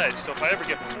 rubies on the ledge, so if I ever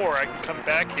get more, I can come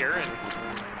back here and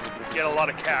get a lot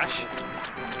of cash.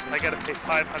 I gotta pay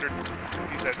 500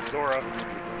 rupees at Zora.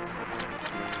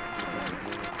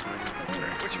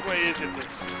 Right, which way is it to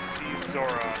see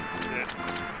Zora? Is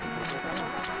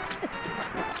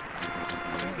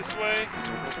it this way?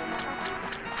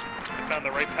 I found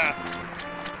the right path.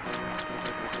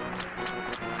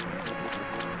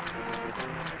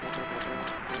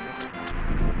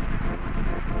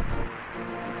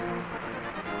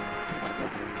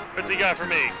 What's he got for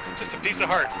me? Just a piece of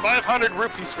heart. 500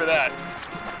 rupees for that.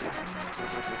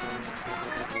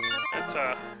 That's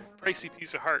a pricey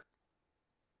piece of heart.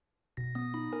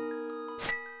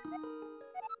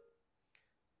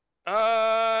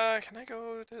 Can I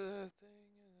go to the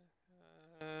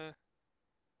thing?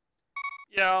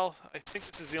 Yeah, I think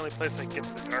this is the only place I can get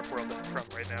to the Dark World from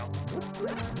right now.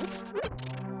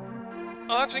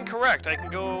 Oh, that's incorrect. I can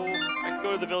go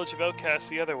to the Village of Outcasts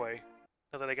the other way.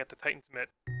 Now that I got the Titan's Mitt.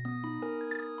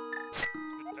 It's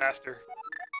a bit faster.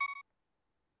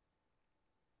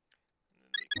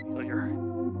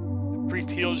 The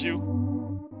priest heals you.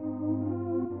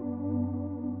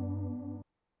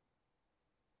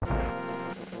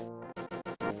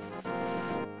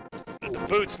 The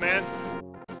boots, man.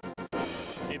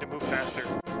 Need to move faster.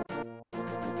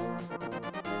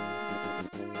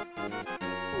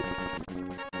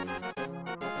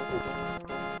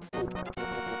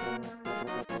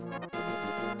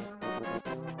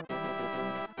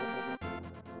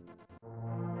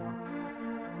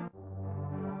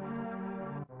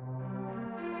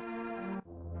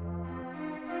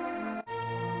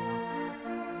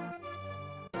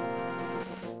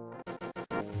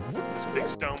 This big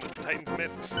stone with the Titan's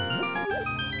mitts. I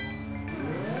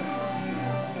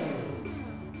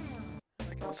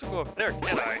can also go up there,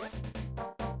 can I?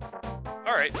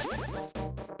 Alright.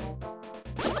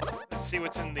 Let's see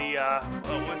what's in the,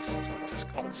 oh, what's this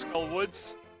called? Skull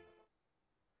Woods?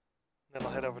 Then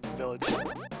I'll head over to the village.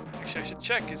 Actually, I should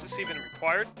check. Is this even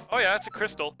required? Oh yeah, it's a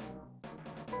crystal.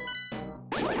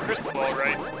 It's a crystal,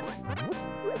 alright.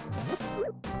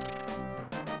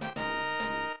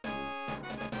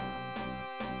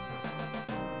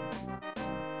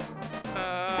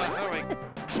 How do I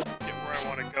get where I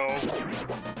want to go?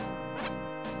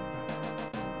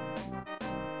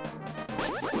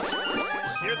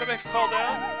 Here that I fell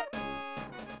down?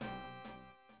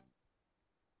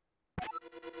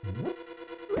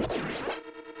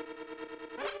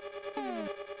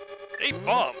 8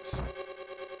 bombs!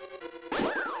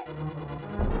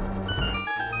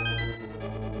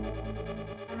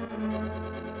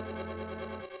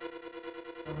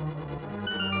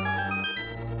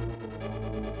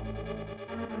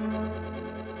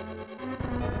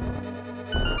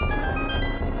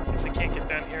 Guess I can't get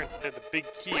down here until the big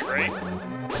key, right?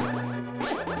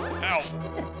 Ow!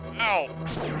 Ow!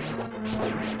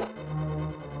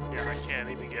 Yeah, I can't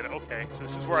even get it. Okay, so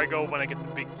this is where I go when I get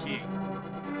the big key.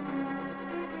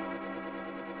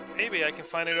 Maybe I can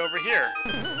find it over here.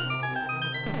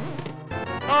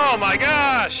 Oh my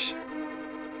gosh!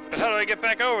 But how do I get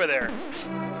back over there? Do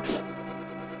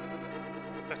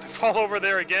I have to fall over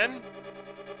there again?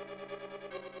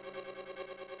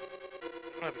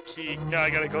 I don't have a key. Yeah, I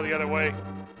gotta go the other way.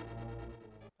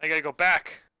 I gotta go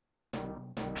back.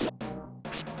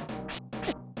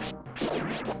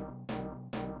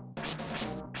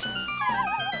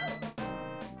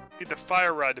 Need the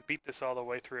fire rod to beat this all the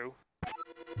way through.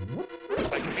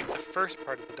 If I can beat the first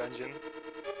part of the dungeon.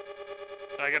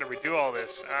 I gotta redo all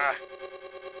this. Ah.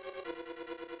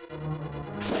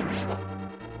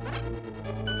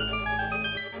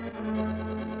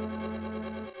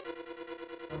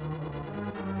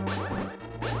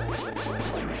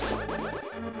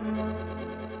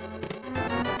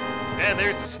 And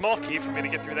there's the small key for me to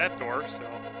get through that door, so...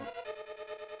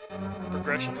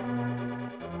 Progression.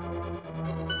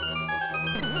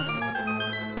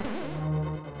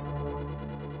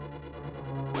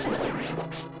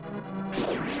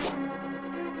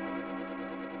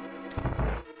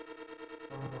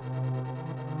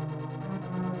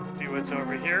 Let's see what's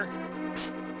over here.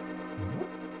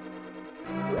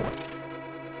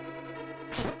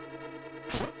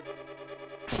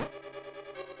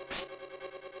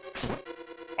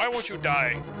 Why won't you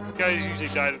die? These guys usually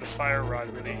die to the fire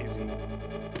rod really easy.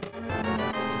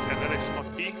 Got another small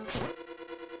key.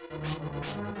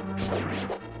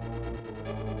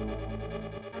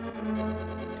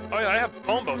 Oh yeah, I have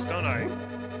bombos, don't I?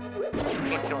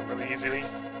 I'll kill him really easily.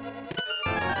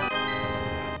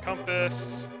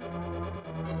 Compass.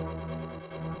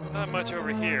 There's not much over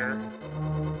here.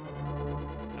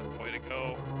 That's not the way to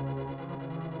go.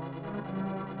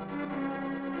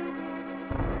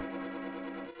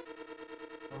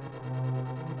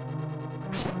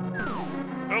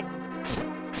 Oh!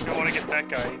 You don't want to get that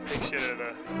guy. He takes shit at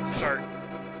the start.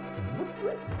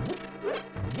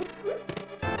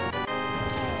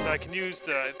 So I can use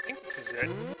the... I think this is it.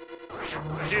 If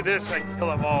I do this, I can kill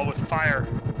them all with fire.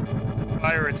 It's a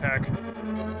fire attack.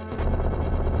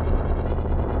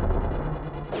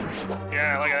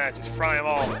 Yeah, look at that. Just fry them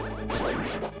all.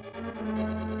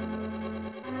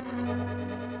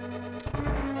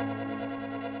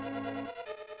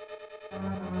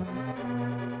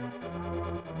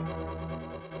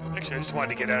 Actually, I just wanted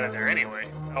to get out of there anyway.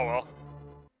 Oh well.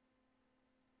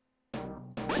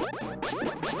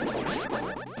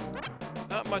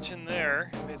 Not much in there.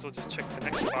 May as well just check the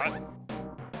next spot.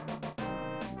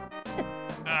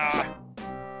 Ah.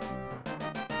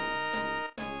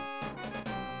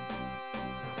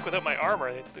 Without my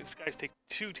armor, these guys take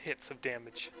 2 hits of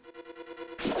damage.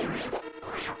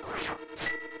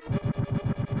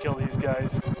 Kill these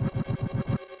guys.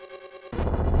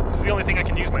 This is the only thing I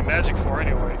can use my magic for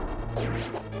anyway.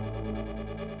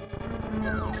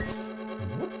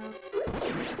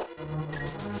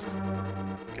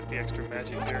 Get the extra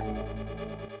magic here.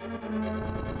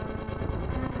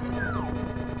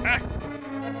 Ah!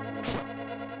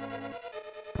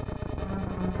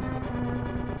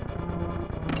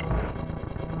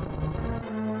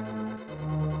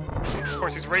 Of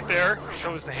course, he's right there.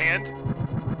 So is the hand.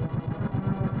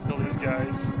 Kill these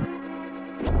guys.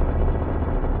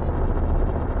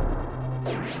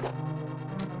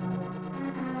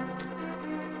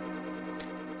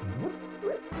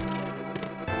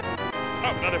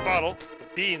 Oh, another bottle. The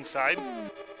B inside. Ow.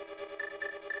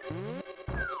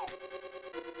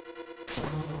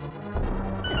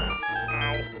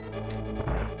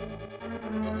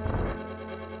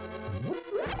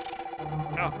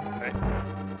 Oh, okay.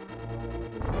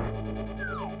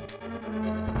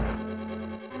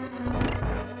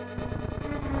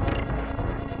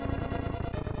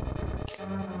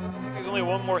 There's only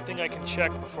one more thing I can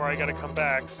check before I gotta come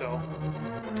back, so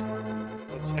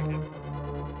I'll check it.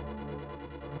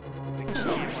 There's a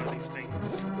key in one of these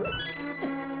things.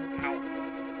 Ow.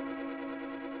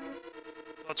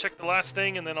 So I'll check the last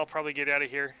thing and then I'll probably get out of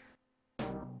here.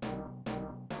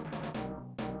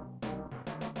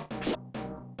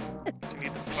 You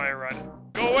need the fire rod.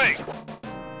 Go away!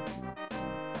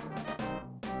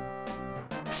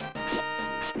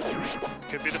 This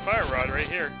could be the fire rod right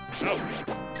here. Oh.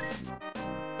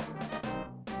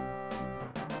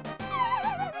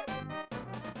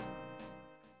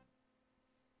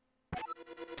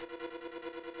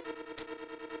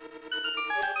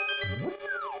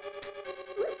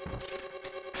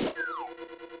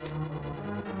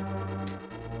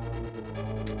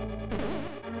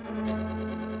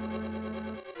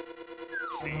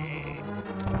 Let's see.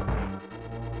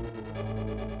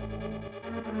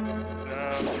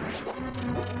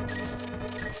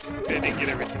 I didn't get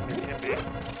everything there can be.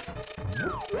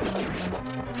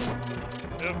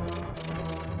 Yep.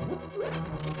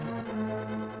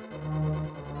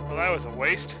 Well, that was a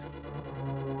waste.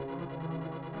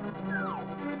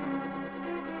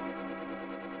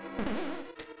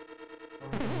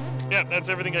 Yeah, that's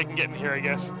everything I can get in here, I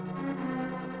guess.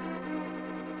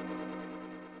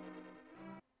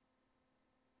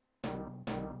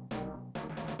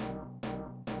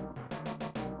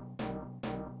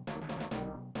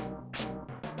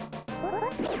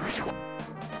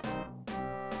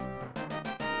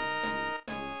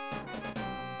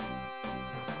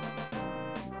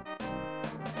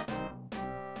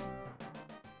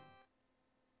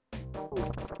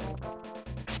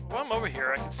 While I'm over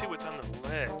here, I can see what's on the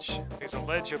ledge. There's a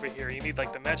ledge over here. You need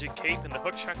like the magic cape and the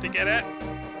hook shot to get at.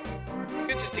 It's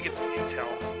good just to get some intel.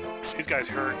 These guys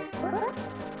hurt.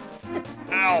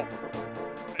 Ow!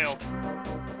 Failed.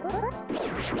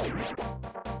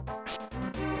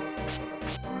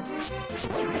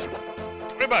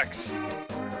 $20.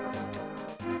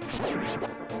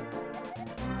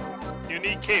 You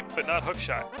need cape, but not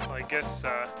hookshot. Well, I guess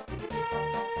you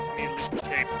need at least the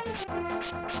cape.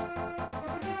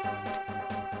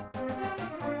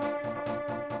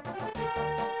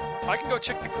 I can go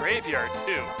check the graveyard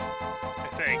too, I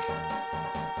think.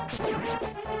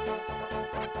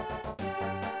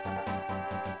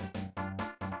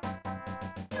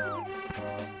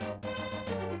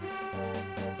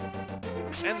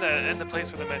 And the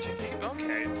place where the magic came.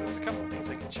 Okay, so there's a couple things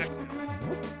I can check still.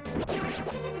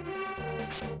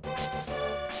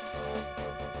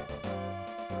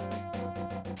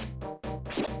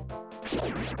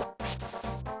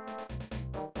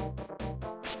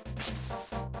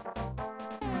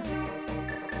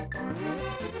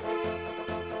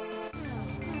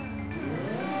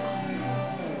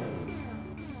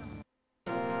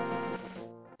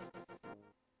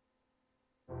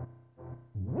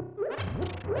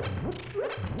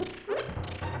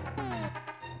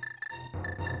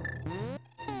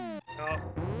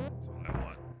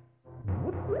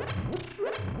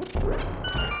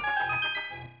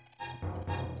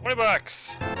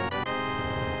 $20.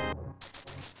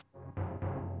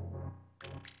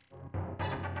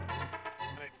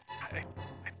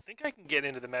 I think I can get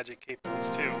into the magic cape piece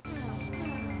too.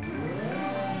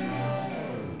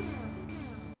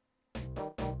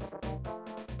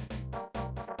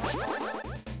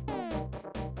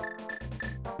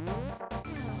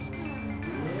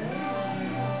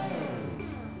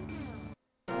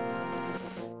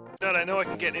 But I know I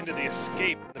can get into the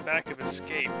escape, the back of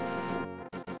escape.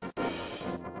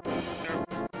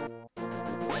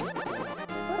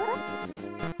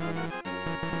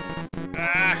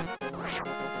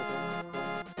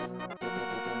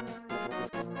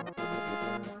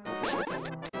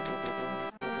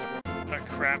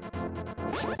 Crap.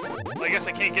 Well, I guess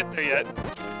I can't get there yet.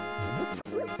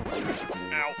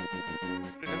 Ow.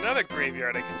 There's another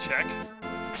graveyard I can check.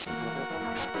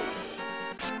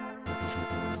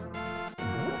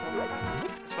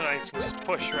 This one I can just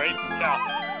push, right? No.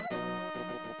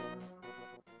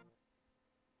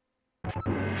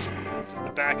 This is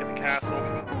the back of the castle.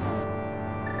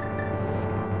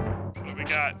 What do we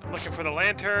got? I'm looking for the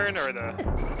lantern, or the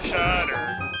shot,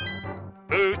 or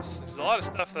boots. There's a lot of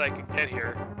stuff that I can get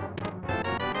here.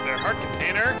 Their heart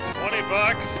container,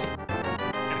 $20,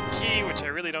 and a key, which I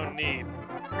really don't need.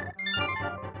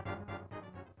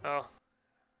 Oh,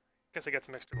 guess I got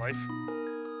some extra life.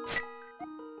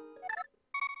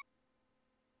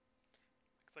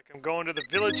 Looks like I'm going to the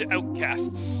Village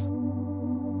Outcasts.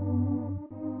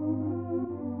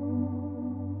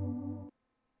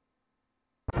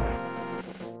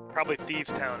 Probably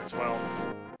Thieves Town as well.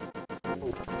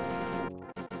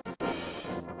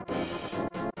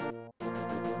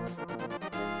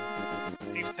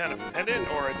 Steve's Town a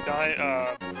pendant or a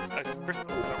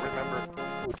crystal? I don't remember.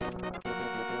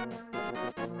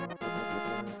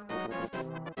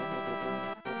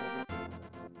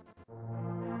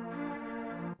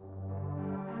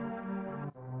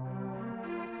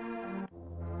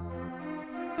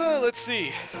 Let's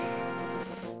see.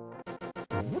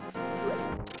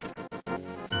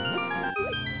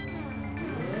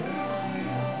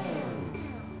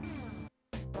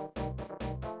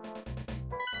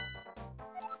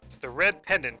 The red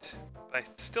pendant. I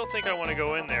still think I want to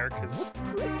go in there because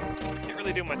I can't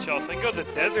really do much else. I can go to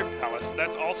the Desert Palace, but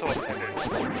that's also a pendant. It's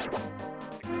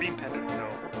the green pendant,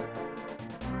 though.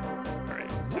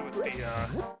 Alright, let's see what the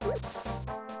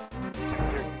this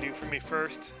here can do for me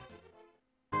first.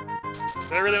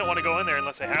 So I really don't want to go in there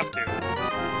unless I have to.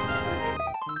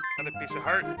 Another piece of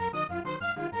heart.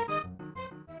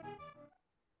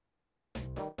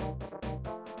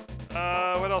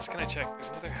 What else can I check? There's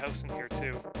another house in here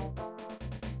too.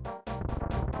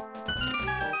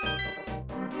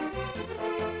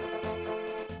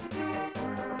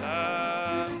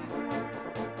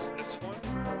 It's this one.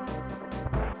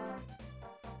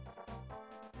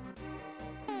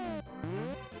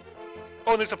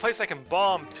 Oh, and there's a place I can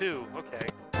bomb too. Okay.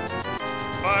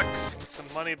 $1. Get some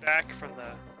money back from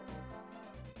the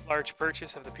large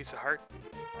purchase of the piece of heart.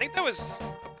 I think that was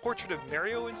a portrait of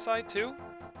Mario inside too.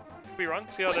 Could be wrong.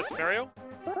 See how that's Mario?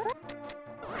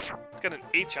 It's got an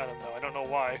H on him though. I don't know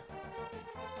why.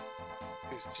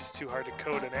 It was just too hard to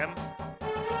code an M.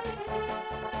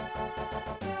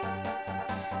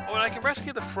 Oh, and I can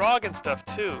rescue the frog and stuff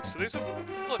too. So there's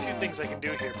still a few things I can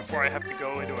do here before I have to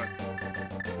go into a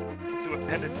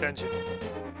pendant dungeon.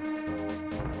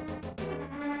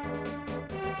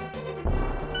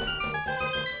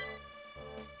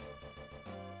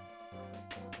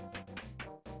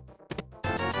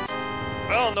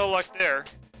 Well, no luck there.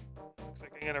 Looks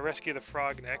like I'm gonna rescue the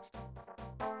frog next.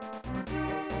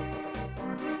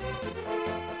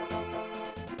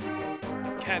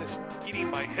 Cat is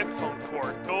eating my headphone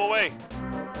cord. Go away!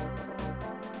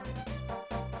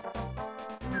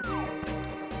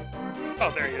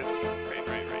 Oh, there he is.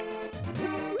 Right.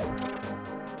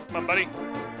 Come on, buddy.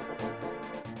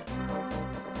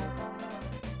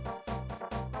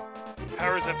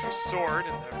 Powers up your sword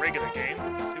in the regular game.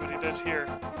 Let's see what he does here.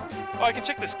 Oh, I can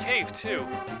check this cave, too.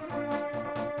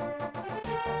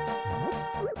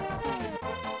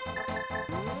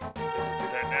 Guess we'll do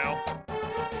that now.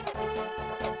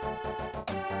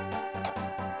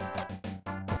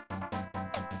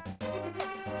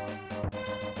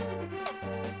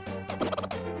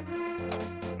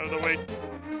 Out of the way.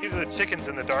 These are the chickens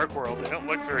in the Dark World. They don't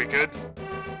look very good.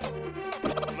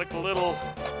 They look a little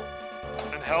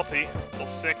unhealthy, a little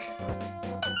sick.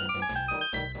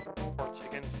 Poor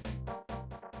chickens.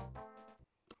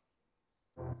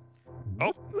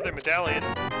 Oh, another medallion.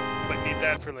 Might need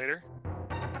that for later.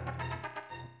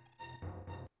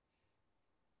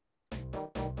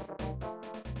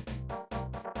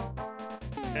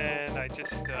 And I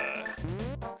just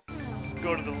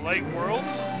go to the light world.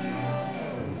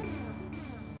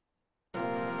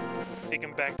 Take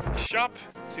him back to the shop,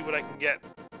 see what I can get.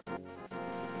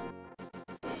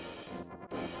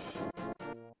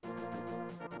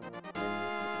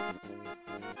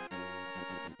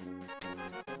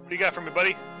 What do you got for me,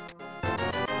 buddy?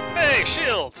 Hey,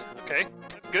 shield! Okay,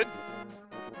 that's good.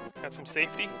 Got some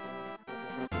safety.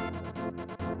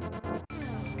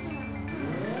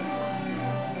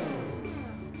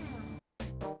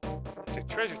 There's a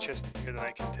treasure chest in here that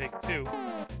I can take too.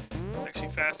 It's actually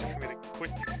faster for me to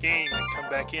quit the game and come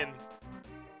back in.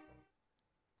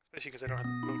 Especially because I don't have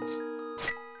the boots.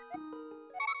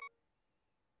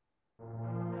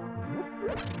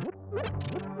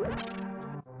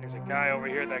 There's a guy over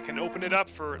here that can open it up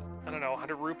for, I don't know,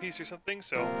 100 rupees or something,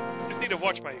 so I just need to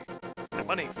watch my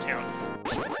money count.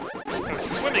 I was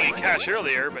swimming in cash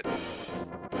earlier, but I'm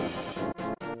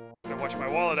gonna watch my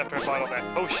wallet after I bought all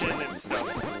that potion and stuff.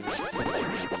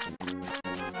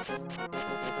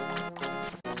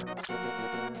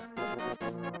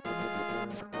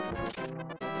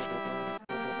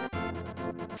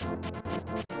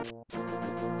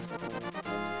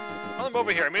 While I'm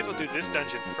over here, I may as well do this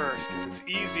dungeon first, because it's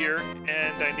easier,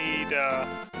 and I need,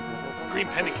 green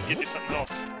penny can get you something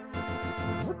else.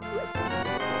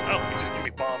 Oh, you just give me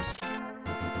bombs.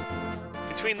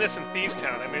 Between this and Thieves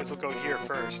Town, I may as well go here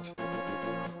first.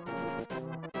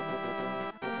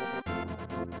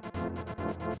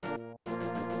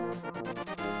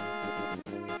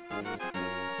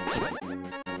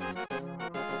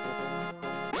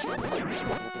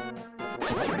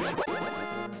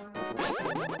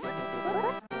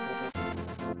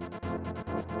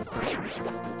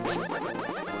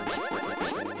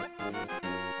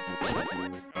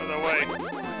 Out of the way.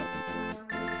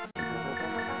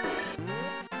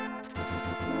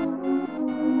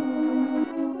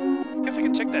 I guess I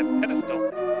can check that pedestal.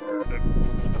 The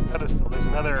pedestal. There's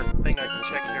another thing I can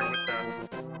check here with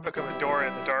the Book of Medora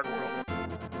in the Dark World.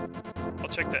 I'll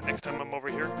check that next time I'm over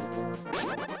here.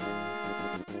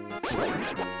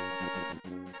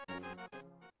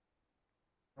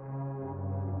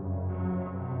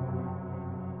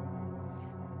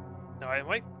 Now, I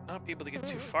might not be able to get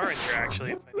too far in here,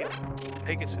 actually, if I need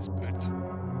Pegasus boots.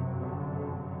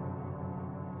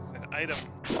 There's an item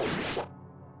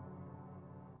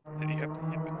that you have to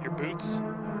hit with your boots.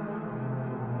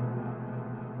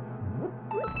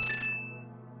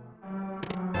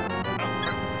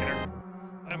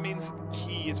 That means the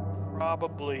key is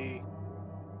probably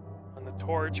on the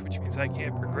torch, which means I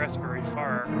can't progress very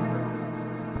far.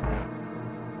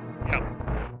 Yep.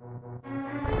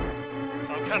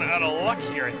 So I'm kind of out of luck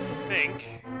here, I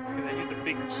think, because I need the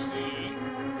big key.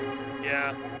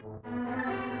 Yeah.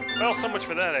 Well, so much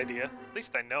for that idea. At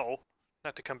least I know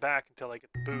not to come back until I get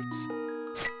the boots.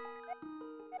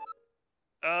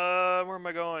 Where am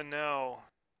I going now?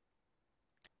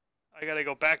 I gotta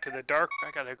go back to the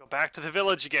I gotta go back to the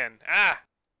village again. Ah!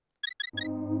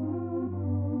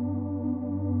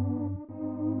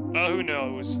 Oh, who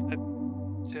knows? I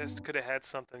just could have had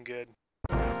something good.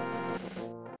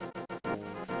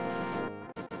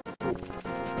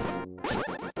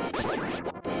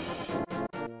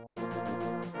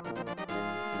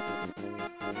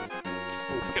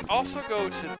 You can also go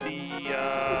to the,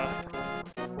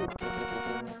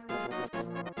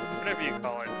 whatever you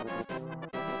call it.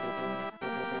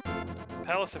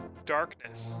 Palace of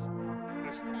Darkness.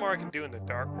 There's still more I can do in the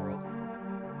Dark World.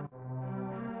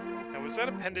 Now, was that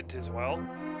a pendant as well?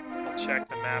 So I'll check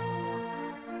the map.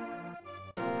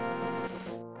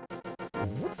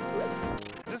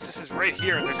 Since this is right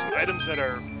here and there's some items that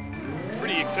are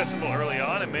pretty accessible early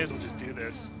on, I may as well just do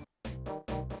this.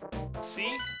 Let's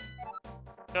see?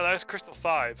 No, that was Crystal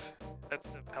 5. That's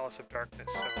the Palace of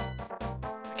Darkness, so...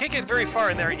 I can't get very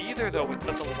far in there either, though, with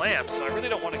the lamps, so I really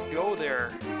don't want to go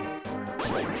there.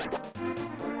 I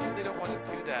really don't want to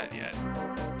do that yet.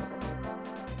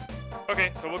 Okay,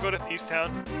 so we'll go to Thieves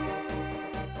Town.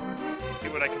 See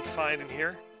what I can find in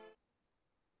here.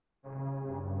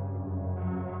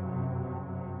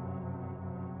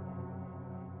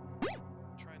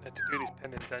 Trying not to do these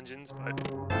pendant dungeons, but...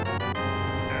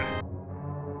 yeah.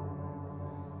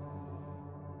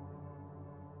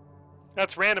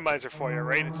 That's Randomizer for you,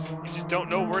 right? You just don't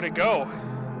know where to go.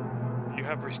 You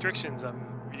have restrictions on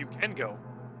where you can go.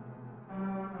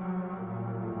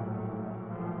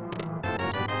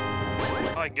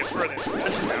 Oh, I can get further into the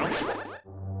dungeon now.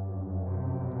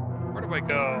 Where do I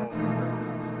go?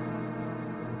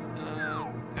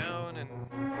 Down and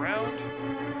around?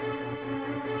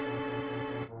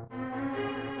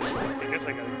 I guess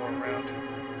I gotta go around.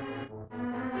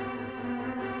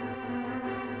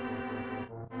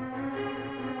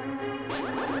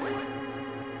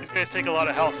 These guys take a lot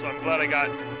of health, so I'm glad I got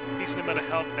a decent amount of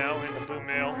health now in the blue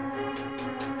mail.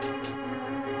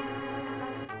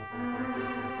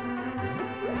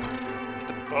 Get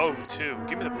the bow, too.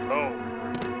 Give me the bow.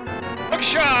 Hook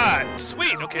shot!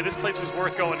 Sweet! Okay, this place was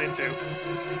worth going into.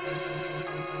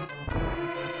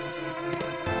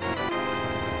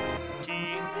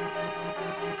 Key.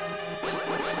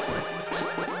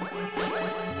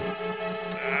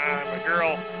 Ah, my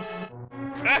girl.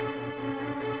 Ah!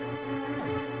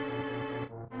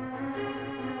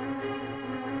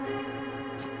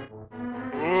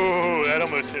 Ooh, that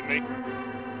almost hit me.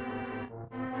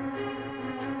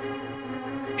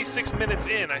 56 minutes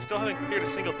in, I still haven't cleared a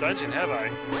single dungeon, have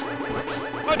I?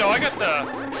 Oh no, I got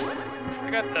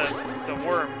the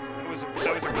worm. That was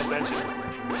a real dungeon.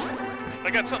 I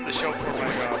got something to show for my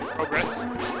progress.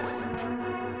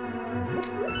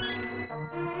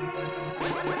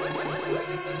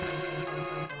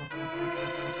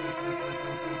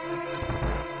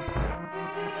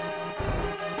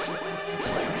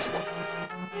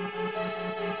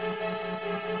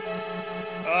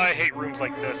 Oh, I hate rooms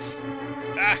like this.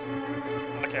 Ah!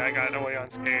 Okay, I got away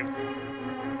unscathed.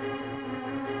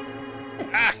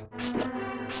 Ah!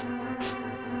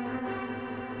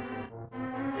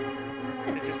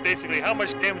 It's just basically, how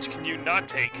much damage can you not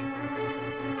take?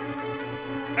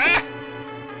 Ah!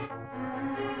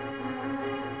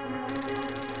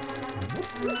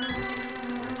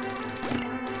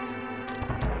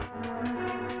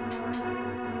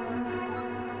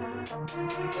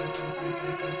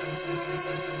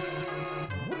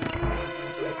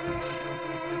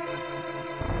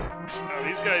 Oh,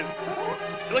 these guys,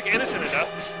 they look innocent enough,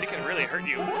 they can really hurt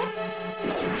you.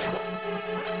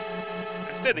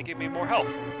 Instead, they give me more health.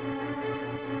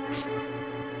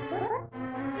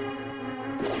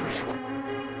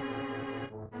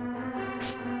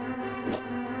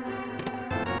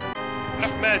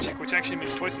 Enough magic, which actually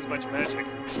means twice as much magic.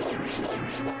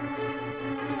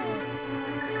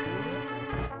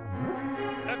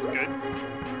 That's good.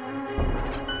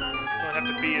 I don't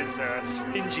have to be as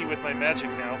stingy with my magic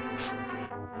now.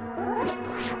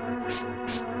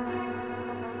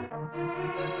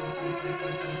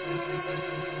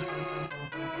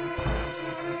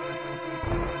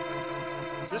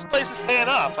 So this place is paying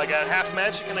off. I got half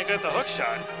magic and I got the hook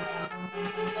shot.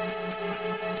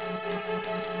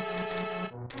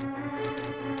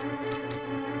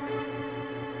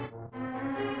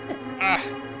 Ah!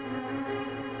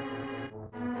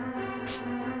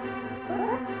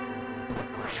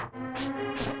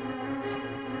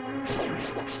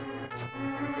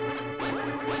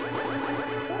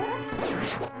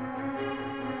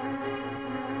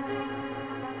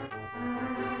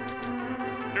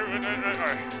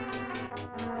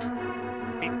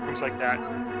 Hate rooms like that.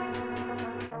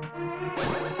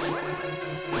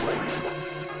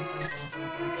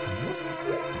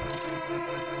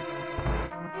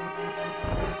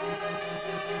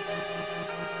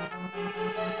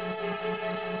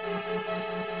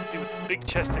 See what the big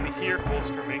chest in here holds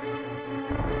for me.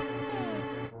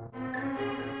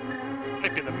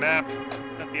 Might be the map.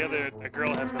 Not the other. The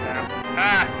girl has the map.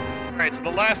 Ah! Alright, so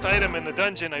the last item in the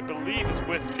dungeon, I believe, is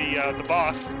with the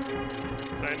boss.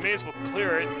 So I may as well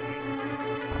clear it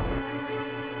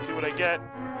and see what I get.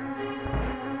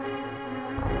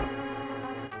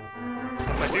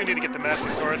 If I do need to get the Master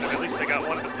Sword, then at least I got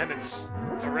one of the pendants.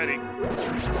 already.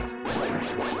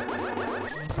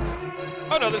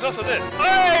 Oh no, there's also this.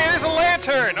 Hey, there's a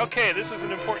lantern! Okay, this was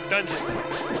an important dungeon.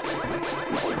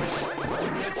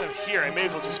 Since I'm here, I may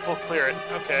as well just full clear it.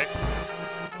 Okay.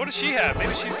 What does she have?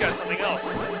 Maybe she's got something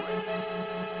else.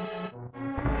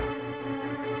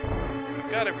 I've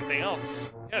got everything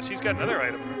else. Yeah, she's got another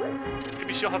item.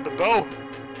 Maybe she'll have the bow.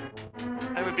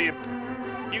 That would be a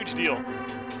huge deal.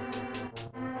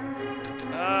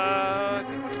 I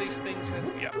think one of these things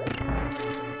has... Yeah.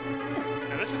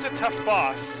 Now, this is a tough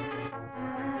boss.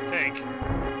 I think.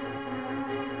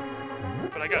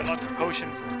 But I got lots of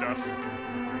potions and stuff.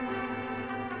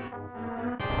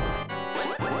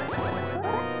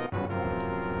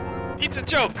 It's a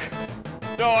joke!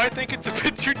 No, I think it's a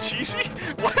bit too cheesy.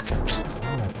 What?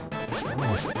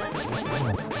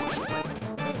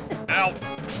 Ow!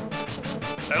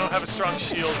 I don't have a strong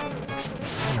shield.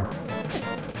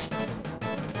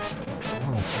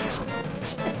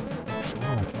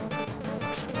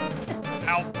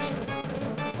 Ow!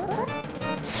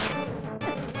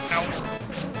 Ow!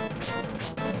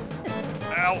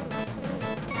 Ow!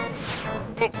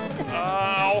 Oh!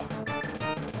 Ow!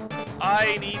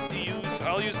 I need to use...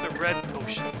 I'll use the red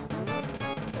potion.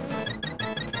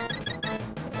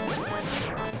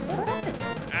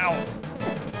 Ow!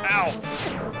 Ow!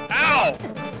 Ow!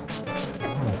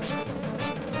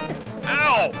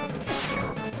 Ow!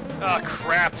 Ah,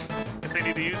 crap. Guess I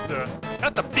need to use the...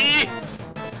 Not the B!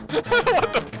 I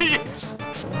want the B!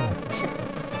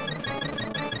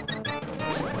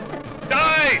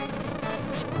 Die!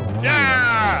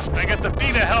 Yeah! I got the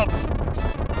B to help.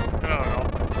 I don't know.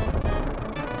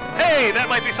 Hey, that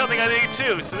might be something I need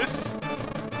too. So this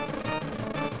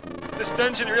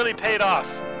dungeon really paid off.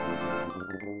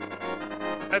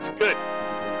 That's good.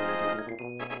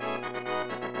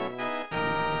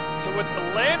 So with the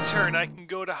lantern, I can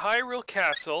go to Hyrule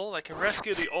Castle. I can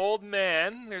rescue the old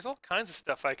man. There's all kinds of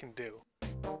stuff I can do.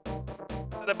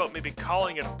 Not about maybe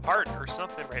calling it apart or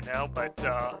something right now, but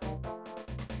no,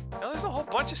 there's a whole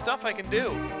bunch of stuff I can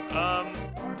do.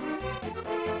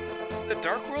 The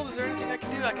Dark World, is there anything I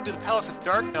can do? I can do the Palace of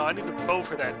Dark. No, I need the bow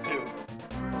for that too.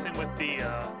 Same with the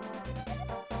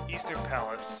Eastern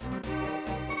Palace.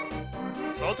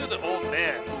 So I'll do the old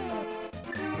man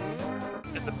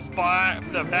at the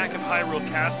back of Hyrule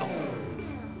Castle.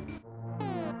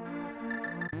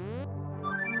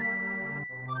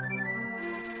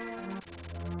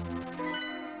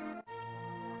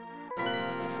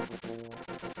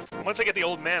 Once I get the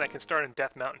old man, I can start in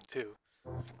Death Mountain too.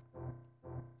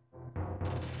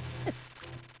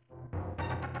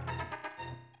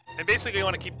 And basically I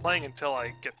want to keep playing until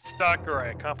I get stuck or I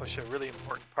accomplish a really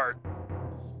important part.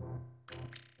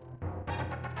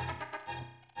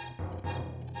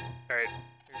 Alright,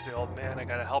 here's the old man. I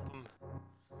gotta help him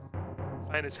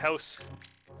find his house,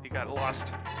 because he got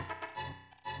lost.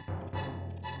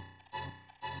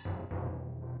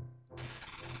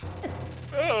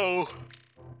 Oh!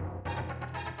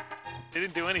 They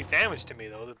didn't do any damage to me,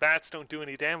 though. The bats don't do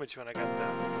any damage when I got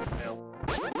the mail.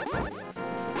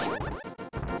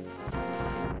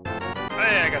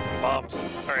 Hey, I got some bombs.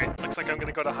 Alright, looks like I'm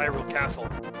gonna go to Hyrule Castle.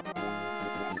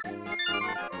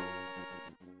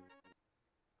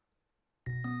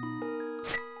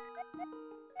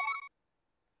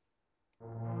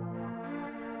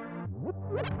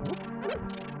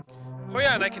 Oh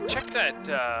yeah, and I can check that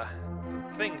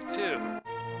thing too.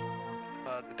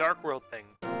 The Dark World thing.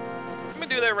 I'm gonna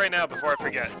do that right now before I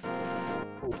forget.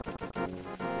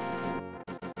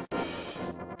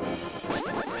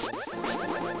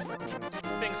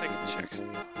 Some things I can check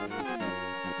still. I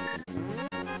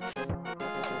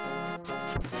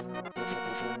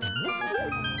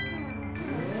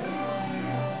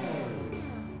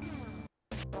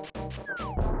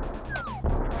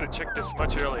could have checked this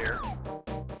much earlier.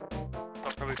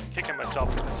 I'll probably be kicking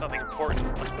myself if it's something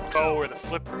important, like the bow or the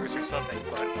flippers or something,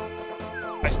 but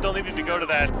I still needed to go to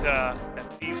that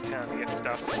Thieves' Town to get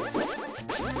stuff.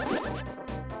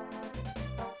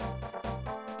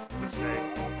 What's it say?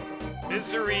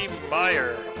 Misery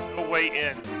Mire. No way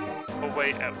in, no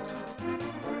way out.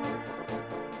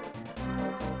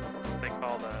 Something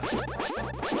called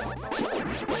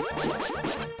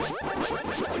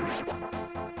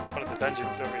one of the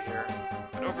dungeons over here.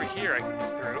 But over here I can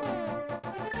get through.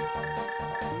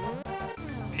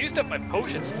 I used up my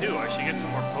potions too. I should get some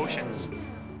more potions.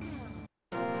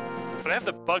 But I have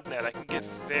the bug net. I can get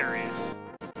fairies.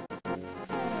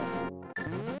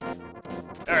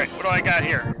 Alright, what do I got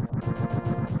here?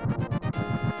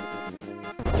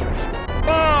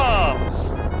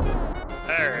 Bombs!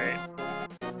 Alright.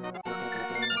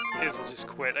 May as well just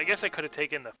quit. I guess I could have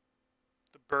taken the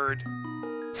bird.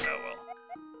 Oh well.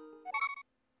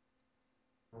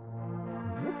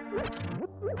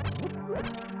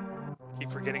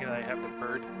 Keep forgetting that I have the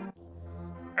bird.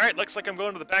 Alright, looks like I'm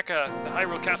going to the back of the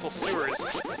Hyrule Castle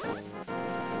sewers.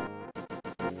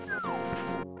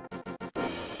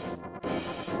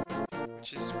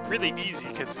 Which is really easy,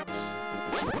 because it's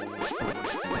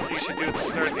what you should do at the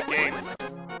start of the game.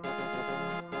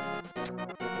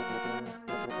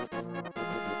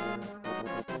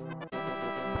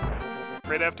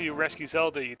 Right after you rescue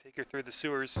Zelda, you take her through the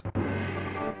sewers.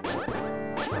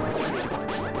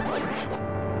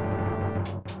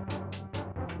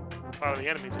 A lot of the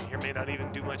enemies in here may not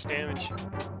even do much damage.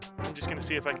 I'm just gonna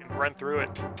see if I can run through it.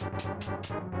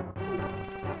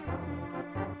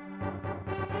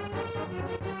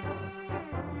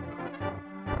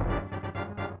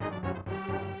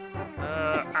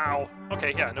 Ow.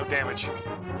 Okay, yeah, no damage.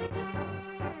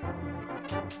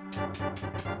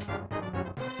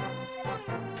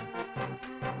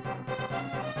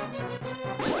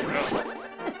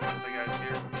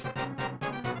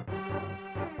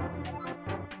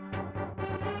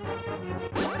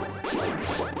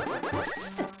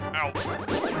 Ow.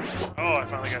 Oh, I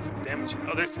finally got some damage.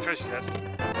 Oh, there's the treasure chest.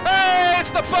 Hey,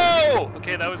 it's the bow!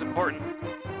 Okay, that was important.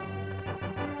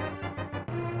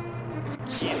 There's a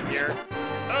key in here.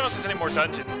 I don't know if there's any more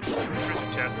dungeons,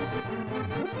 treasure chests. I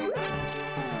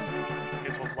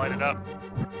guess we'll light it up.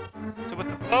 So with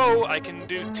the bow, I can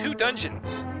do 2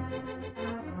 dungeons.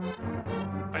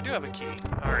 I do have a key.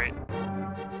 Alright.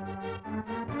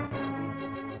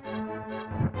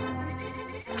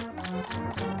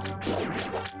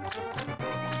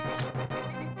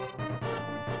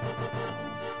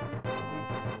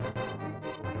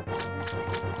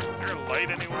 Is there a light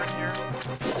anywhere in here?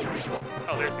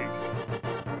 Oh, there's the...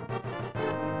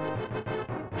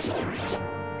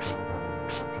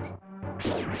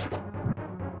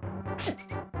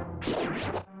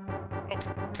 Oh,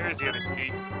 there's the other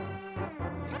key.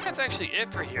 I think that's actually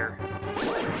it for here.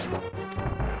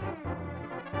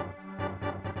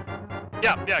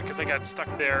 Yeah, because I got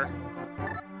stuck there.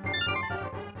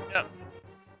 Yeah.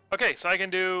 Okay, so I can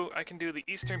do the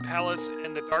Eastern Palace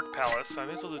and the Dark Palace. So I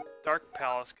may as well do Dark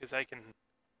Palace because I can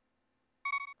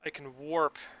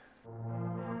warp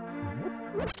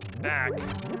back.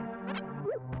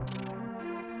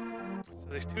 So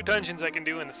there's 2 dungeons I can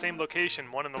do in the same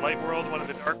location, one in the Light World, one in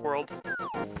the Dark World,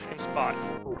 same spot.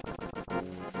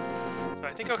 So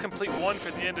I think I'll complete one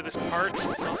for the end of this part, and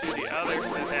I'll do the other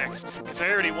for the next. Because I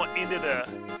already went into the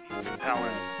Eastern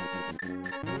Palace.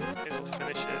 May as well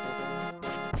finish it.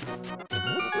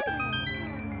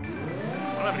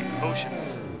 I don't have any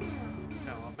potions.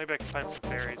 Oh, well, maybe I can find some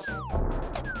fairies.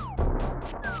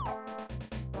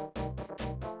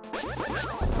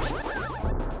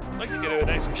 I'd like to get a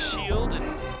nicer shield and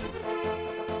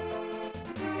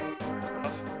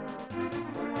stuff.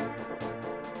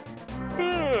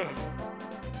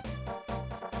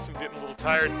 I'm getting a little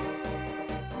tired.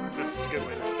 So this is a good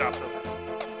way to stop them.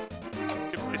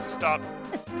 Good place to stop.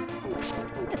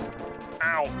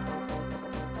 Ow!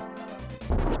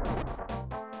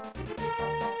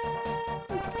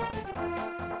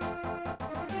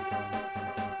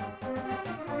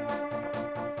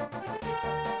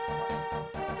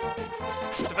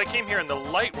 So if I came here in the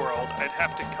Light World, I'd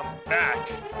have to come back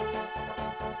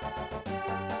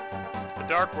to the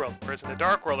Dark World. Whereas in the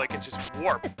Dark World, I can just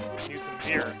warp and use the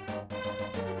mirror.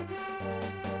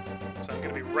 So I'm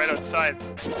going to be right outside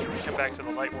when we come back to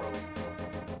the Light World.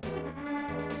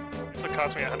 This will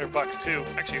cost me $100 too.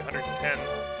 Actually, 110.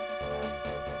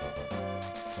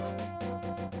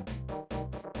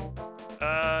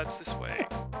 It's this way.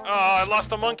 Oh, I lost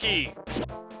the monkey!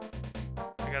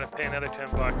 I gotta pay another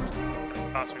 $10. It's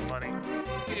gonna cost me money.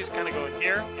 You just kind of go in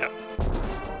here. Yep.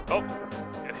 Oh,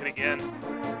 just got hit again.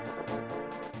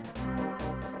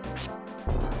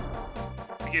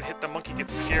 You get hit, the monkey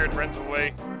gets scared and runs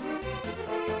away.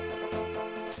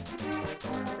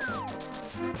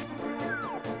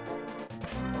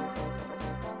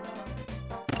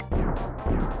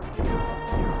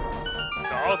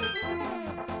 So I'll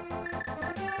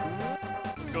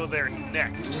go there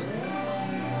next.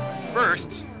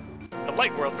 First, the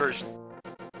Light World version.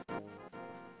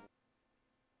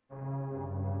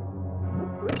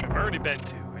 Which I've already been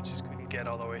to, I just couldn't get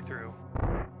all the way through.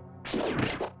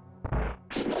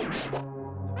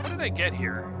 What did I get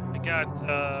here? I got,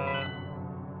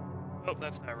 oh,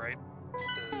 that's not right.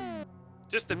 It's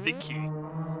just the big key.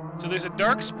 So there's a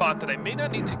dark spot that I may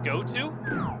not need to go to.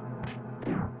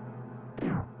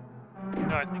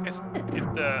 No, I think if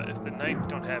the knights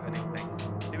don't have anything,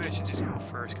 maybe I should just go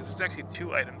first, because there's actually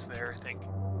 2 items there, I think.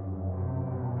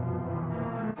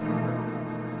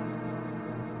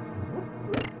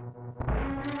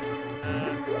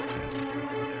 There's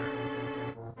one there.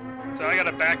 So I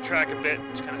gotta backtrack a bit,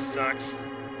 which kind of sucks.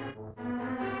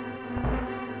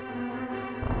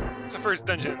 It's the first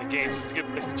dungeon in the game, so it's a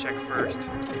good place to check first.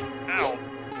 Ow!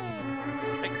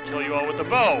 I can kill you all with the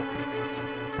bow!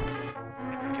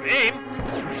 If I can aim!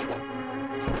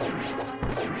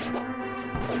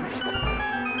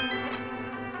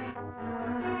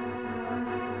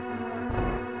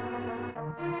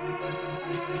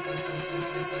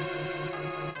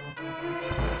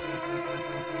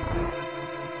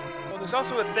 Oh, there's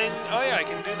also a thing... Oh yeah, I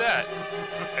can do that.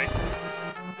 Okay.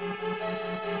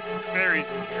 Some fairies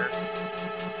in here.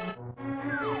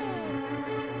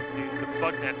 Use the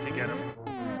bug net to get them.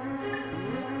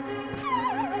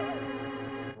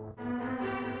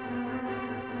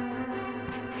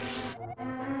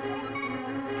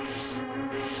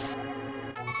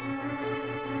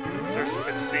 There's some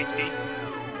good safety.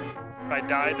 If I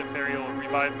die, the fairy will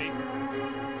revive me.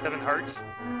 7 hearts.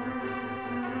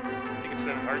 I think it's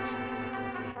 7 hearts.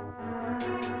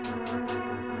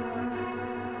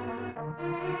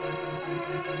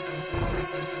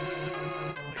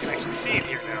 I can actually see it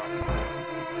here now.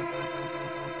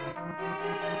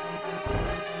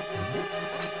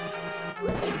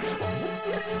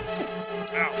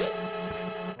 Ow.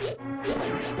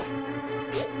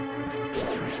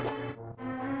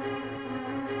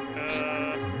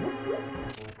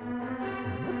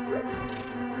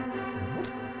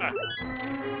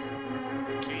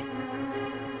 Key.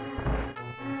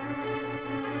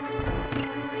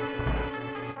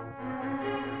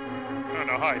 I don't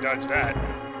know how I dodged that.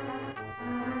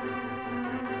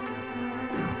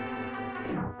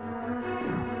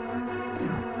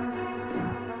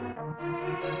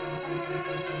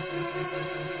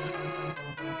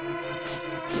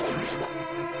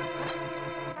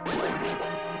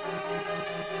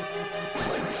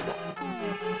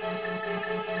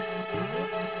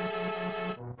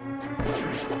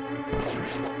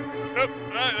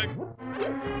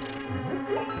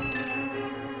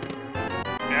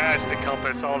 Yeah, it's the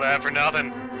compass, all that for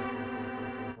nothing.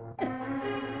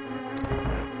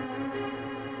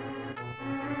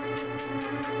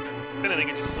 Then I think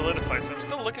it just solidifies. So I'm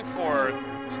still looking for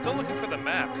the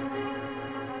map.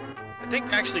 I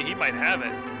think actually he might have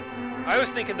it. I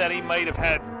was thinking that he might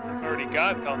have already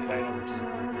got all the items.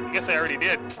 I guess I already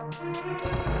did.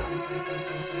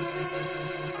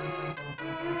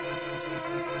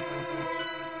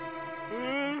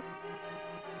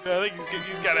 Yeah, I think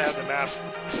he's got to have the map.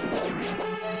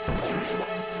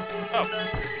 Oh,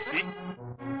 there's the key.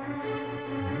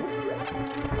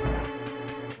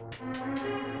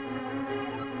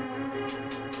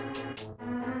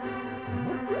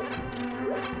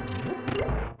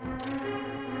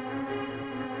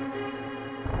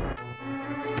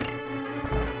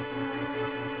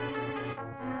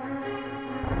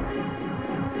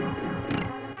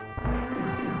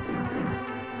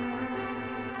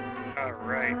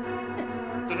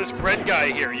 So this red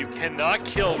guy here, you cannot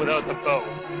kill without the bow.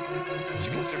 I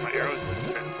should consider my arrows a little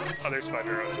bit. Oh, there's 5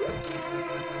 arrows. So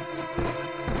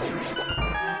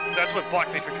that's what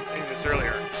blocked me from completing this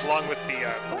earlier, along with the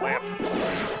lamp.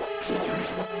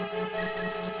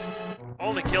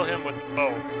 Only kill him with the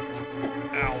bow.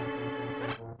 Ow.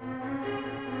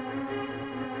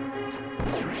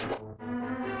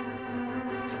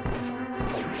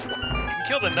 You can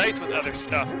kill the knights with other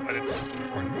stuff, but it's...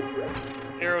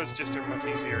 Arrows just are much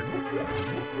easier.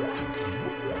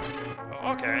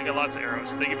 Oh, okay, I got lots of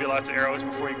arrows. They give you lots of arrows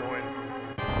before you go in.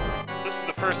 This is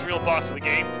the first real boss of the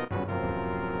game.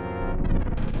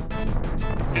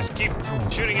 Just keep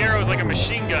shooting arrows like a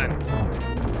machine gun.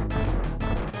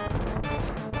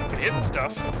 You can hit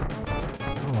stuff.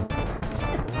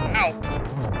 Ow!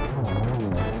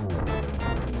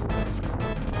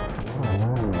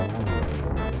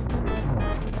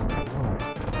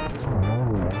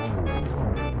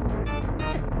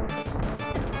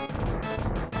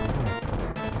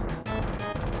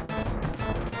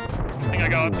 I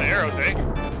got lots of arrows, eh?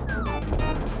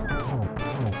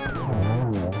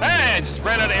 Hey, I just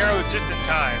ran out of arrows just in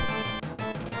time.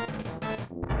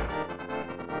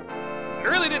 I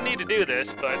really didn't need to do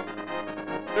this, but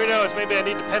who knows, maybe I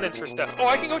need the pendants for stuff. Oh,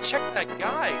 I can go check that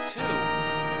guy, too.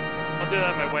 I'll do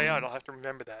that on my way out, I'll have to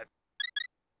remember that.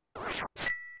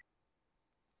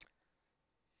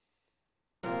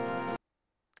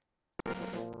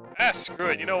 Ah, screw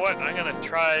it, you know what? I'm gonna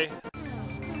try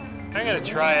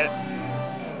it.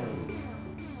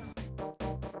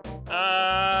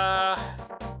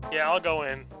 Yeah, I'll go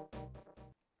in.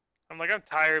 I'm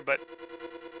tired, but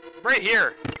right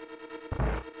here.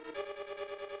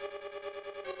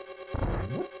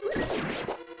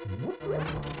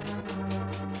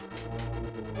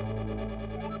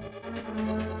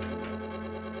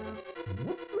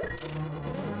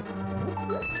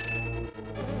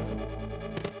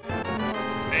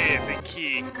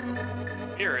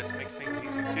 here, it makes things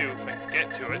easy too, if I can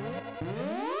get to it.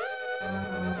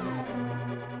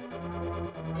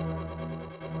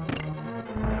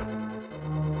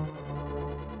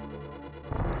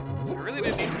 So I really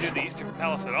didn't need to do the Eastern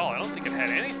Palace at all. I don't think it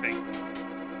had anything.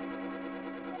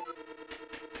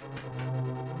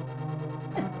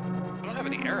 I don't have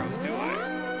any arrows, do I?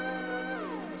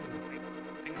 It's gonna make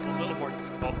things a little more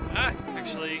difficult. Ah,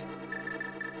 actually,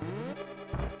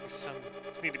 there's some.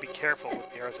 Just need to be careful with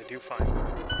the arrows I do find.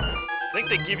 I think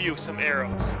they give you some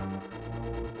arrows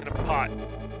in a pot.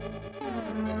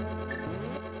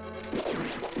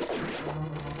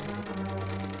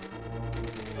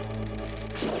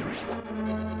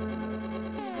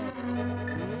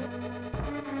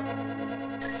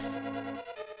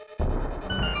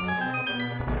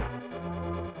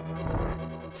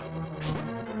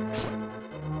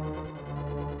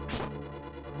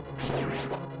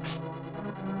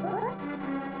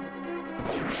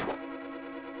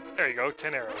 There you go,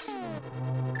 10 arrows.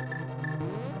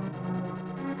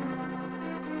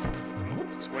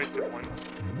 Just wasted one.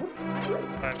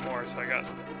 5 more, so I got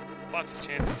lots of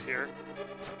chances here.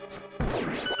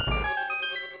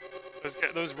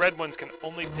 Those red ones can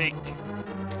only take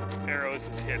arrows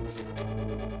as hits.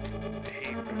 I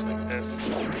hate rooms like this.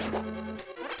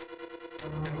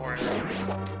 10 more arrows.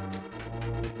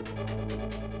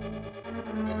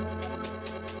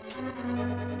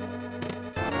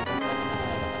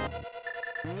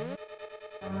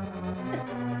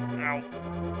 Ow.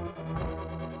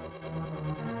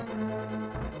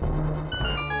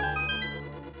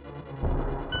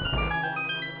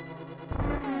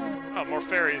 Oh, more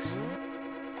fairies.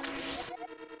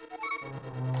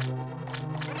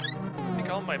 I think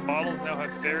all my bottles now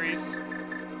have fairies.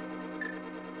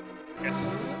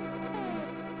 Yes.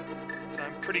 So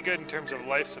I'm pretty good in terms of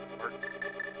life support.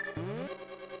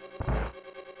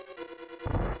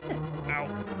 Ow.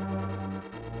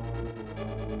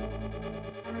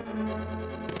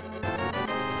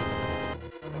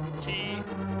 Key.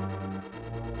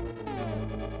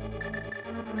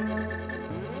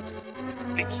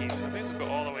 Big key, so I may as well go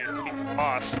all the way and beat the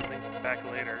boss and then come back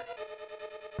later.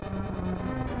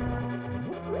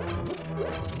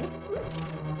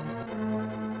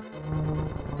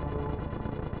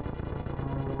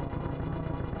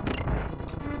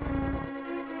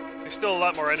 There's still a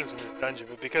lot more items in this dungeon,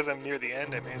 but because I'm near the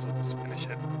end, I may as well just finish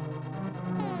it.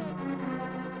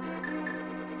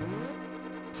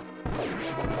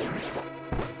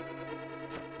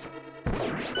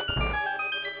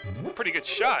 Pretty good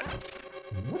shot.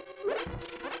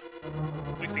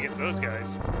 At least against those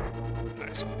guys.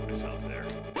 I screwed myself there.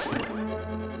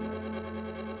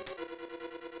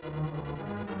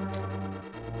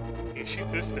 You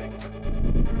shoot this thing.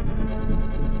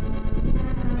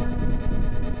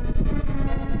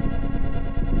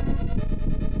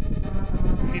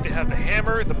 You need to have the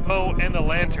hammer, the bow, and the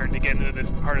lantern to get into this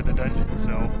part of the dungeon,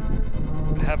 so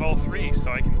I have all 3,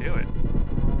 so I can do it.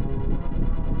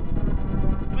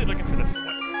 Really looking for the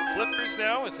flippers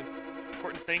now is an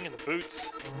important thing, in the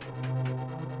boots.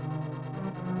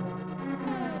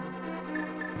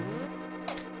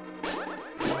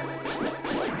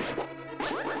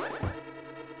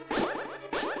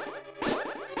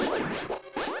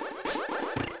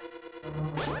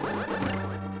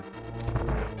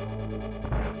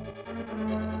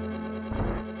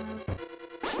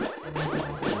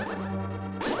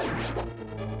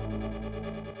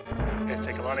 You guys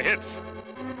take a lot of hits.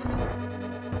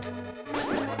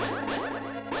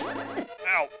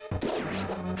 Ow!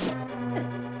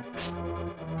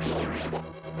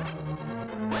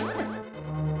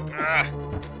 Ah!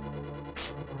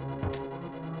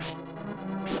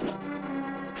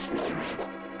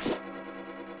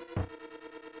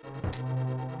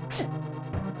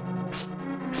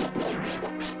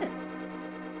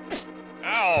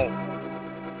 Ow!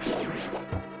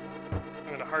 I'm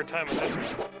having a hard time with this one.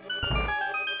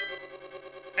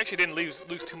 Actually didn't lose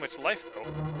too much life though.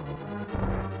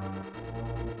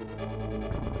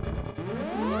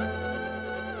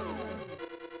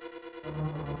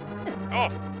 Oh!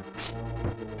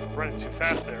 Running too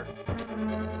fast there.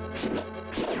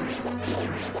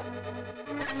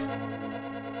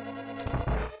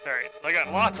 Alright, so I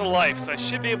got lots of life, so I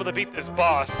should be able to beat this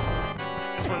boss.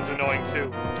 This one's annoying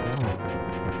too.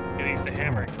 I'm gonna use the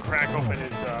hammer and crack open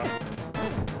his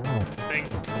thing.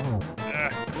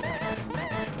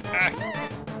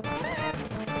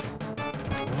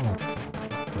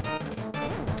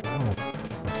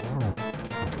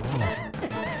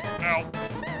 Ow.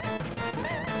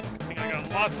 I think I got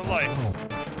lots of life.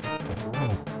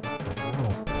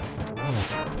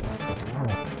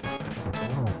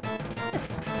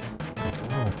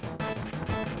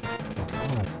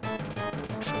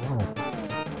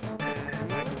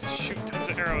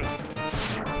 arrows.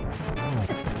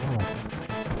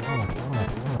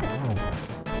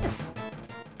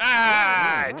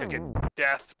 Ah! I took a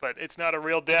death, but it's not a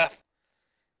real death.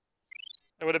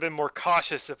 I would have been more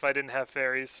cautious if I didn't have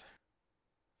fairies.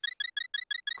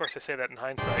 Of course, I say that in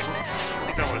hindsight.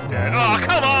 He's almost dead. Oh,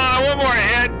 come on! One more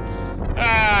hit!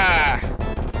 Ah!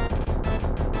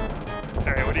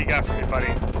 Alright, what do you got for me, buddy?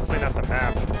 Hopefully not the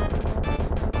map.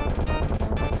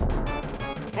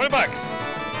 $20!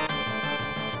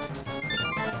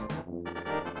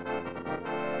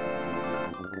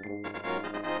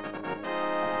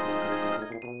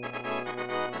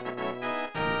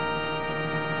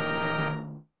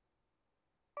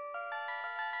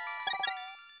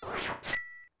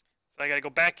 So I gotta go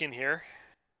back in here.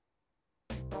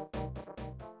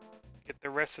 Get the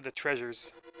rest of the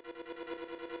treasures.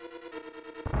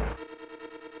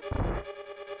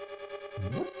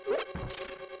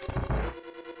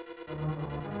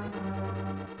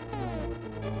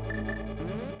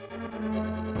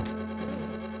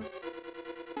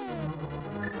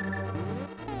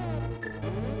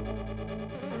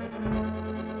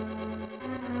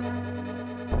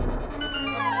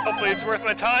 Hopefully it's worth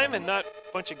my time and not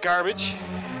a bunch of garbage.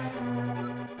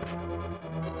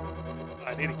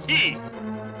 I need a key.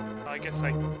 I guess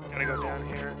I gotta go down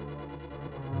here.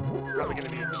 There's probably gonna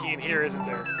be a key in here, isn't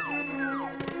there?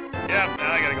 Yep,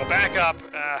 now I gotta go back up.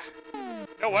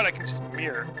 You know what? I can just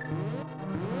mirror.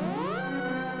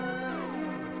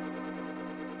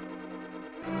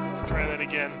 Try that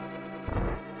again.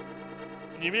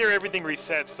 When you mirror, everything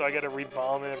resets, so I gotta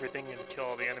rebomb and everything and kill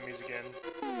all the enemies again.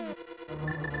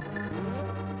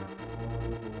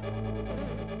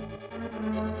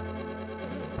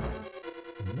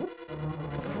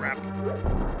 Crap.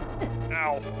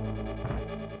 Ow.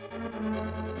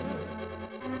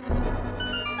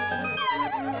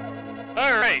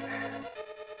 Alright.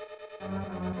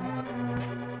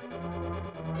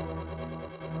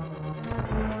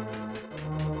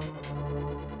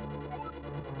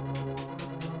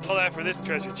 All that for this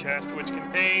treasure chest, which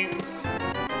contains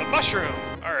a mushroom.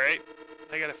 Alright.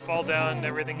 I gotta fall down and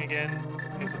everything again.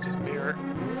 I guess I'll just mirror.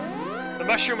 The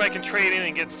mushroom I can trade in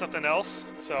and get something else,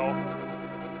 so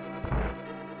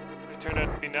might turn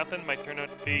out to be nothing, might turn out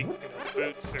to be, you know,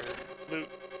 boots or flute.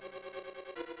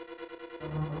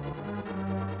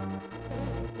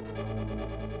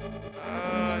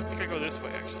 I think I go this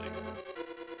way actually.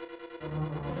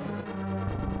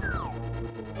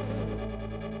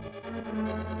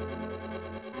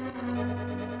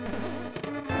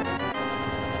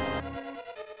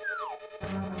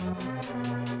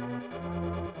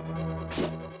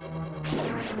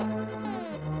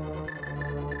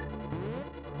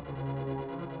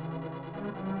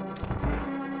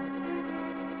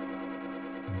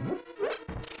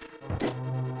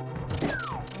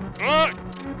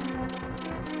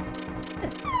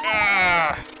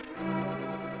 Ah!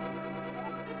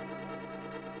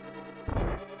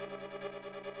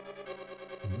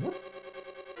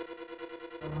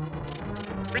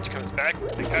 Bridge comes back,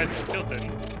 the guys have killed it.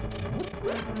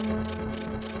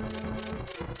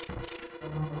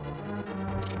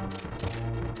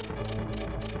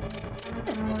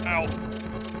 Ow.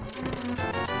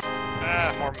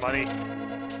 Ah, more money.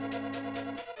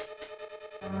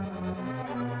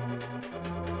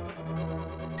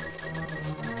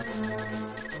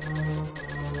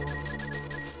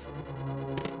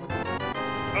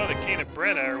 Oh, the cane of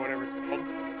Brenna, or whatever it's called.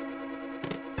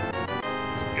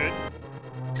 It's good.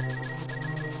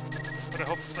 But I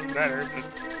hope for something better, but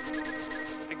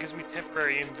it gives me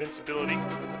temporary invincibility.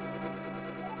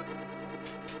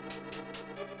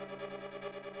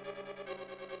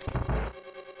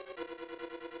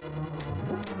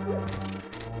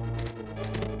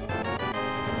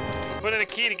 Put in a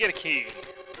key to get a key.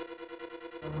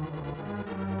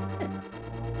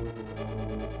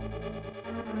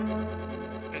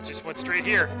 It just went straight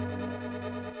here.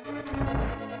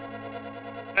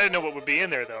 I didn't know what would be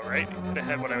in there though, right? Could have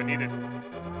had what I needed.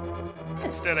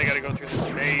 Instead I gotta go through this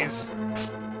maze.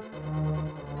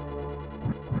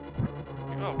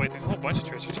 Oh wait, there's a whole bunch of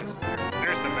treasure chests in there.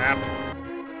 There's the map.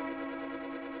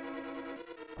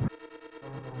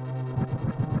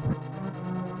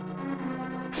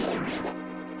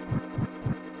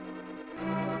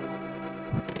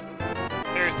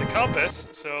 There's the compass,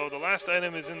 so the last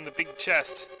item is in the big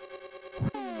chest.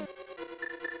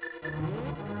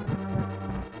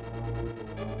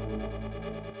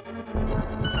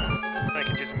 I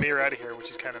can just mirror out of here, which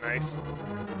is kind of nice.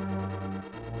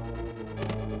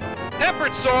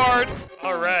 Tempered sword!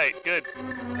 Alright, good.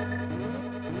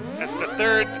 That's the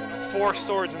third of 4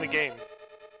 swords in the game.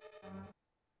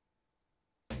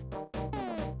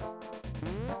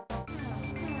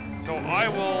 I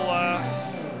will,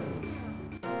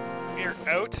 we're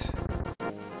out.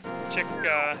 Check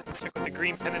what the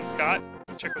green pennant's got.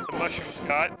 Check what the mushroom's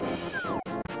got.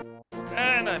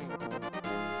 And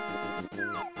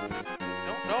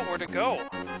don't know where to go.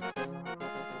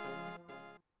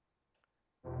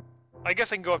 I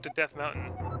guess I can go up to Death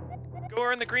Mountain. Go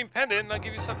earn the green pendant and I'll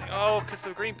give you something. Oh, because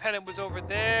the green pendant was over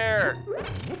there.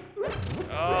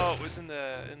 Oh, it was in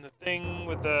the thing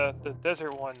with the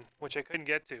desert one, which I couldn't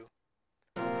get to.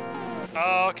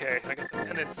 Oh, okay. I got the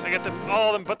pendants. I got all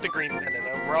of them but the green pendant.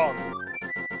 I'm wrong.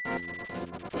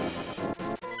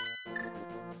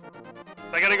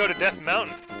 So I gotta go to Death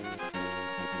Mountain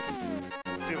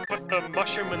to put the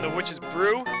mushroom in the witch's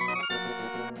brew.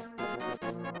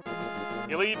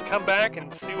 You leave, come back,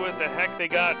 and see what the heck they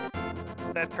got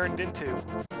that turned into.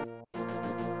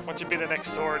 Why don't you be the next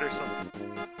sword or something?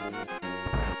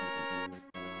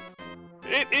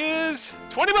 It is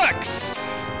 20 bucks!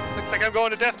 Looks like I'm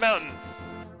going to Death Mountain.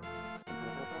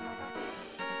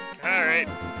 Alright.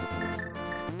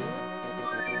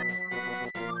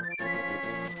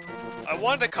 I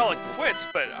wanted to call it quits,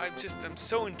 but I'm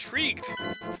so intrigued.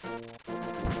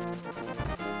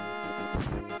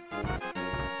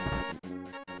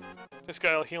 This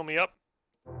guy will heal me up.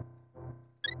 I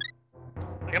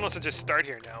can also just start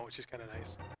here now, which is kind of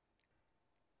nice.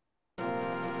 So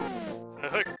the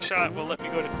hook shot will let me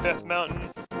go to Death Mountain.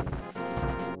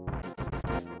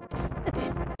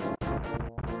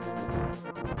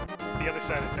 The other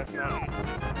side of Death Mountain.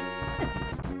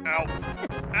 Ow!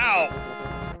 Ow!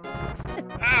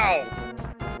 Ow!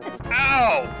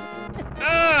 Ow!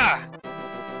 Ah!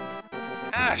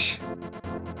 Ash!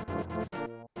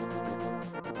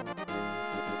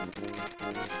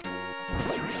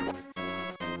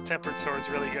 Tempered sword's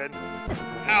really good.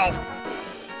 Ow!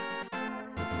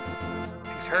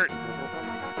 Things hurt.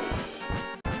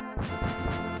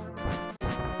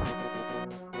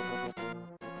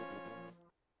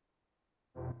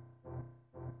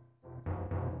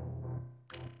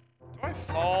 Do I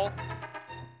fall?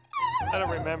 I don't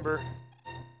remember.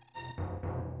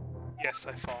 Yes,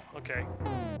 I fall. Okay.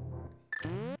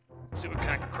 Let's see what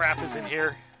kind of crap is in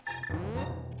here.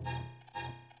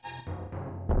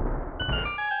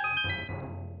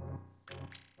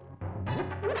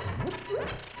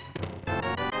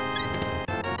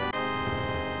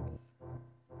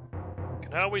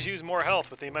 Can always use more health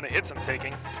with the amount of hits I'm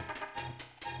taking.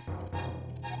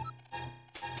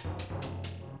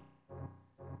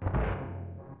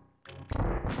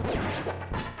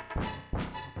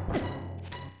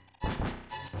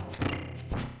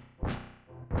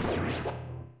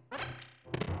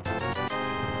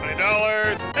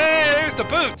 $20. Hey, there's the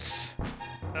boots!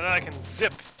 And I can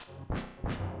zip.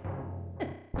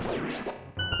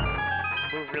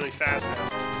 Move really fast now.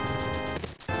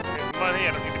 There's money,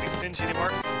 I don't need to be stingy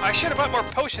anymore. I should have bought more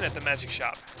potion at the magic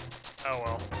shop. Oh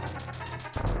well.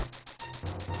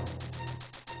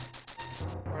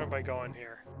 Where am I going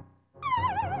here?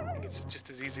 I think it's just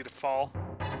as easy to fall.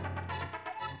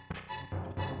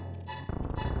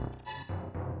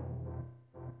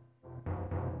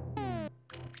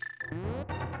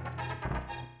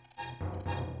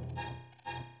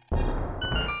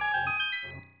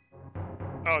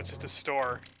 Oh, it's just a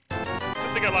store.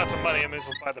 Since I got lots of money, I may as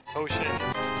well buy the potion and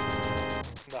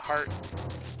the heart.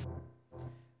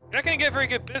 You're not gonna get very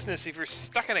good business if you're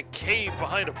stuck in a cave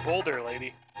behind a boulder,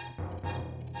 lady.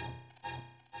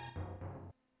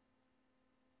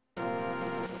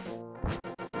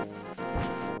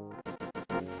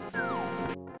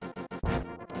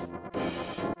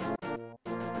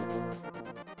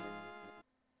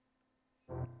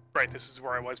 Right, this is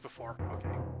where I was before.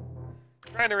 Okay.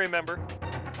 Trying to remember.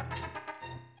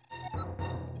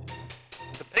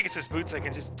 The Pegasus boots, I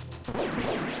can just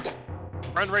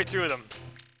run right through them.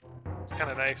 It's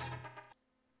kind of nice.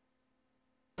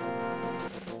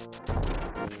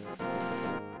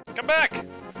 Come back!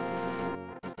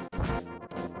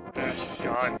 Ah, she's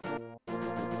gone.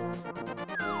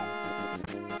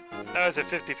 That was a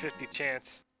 50-50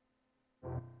 chance.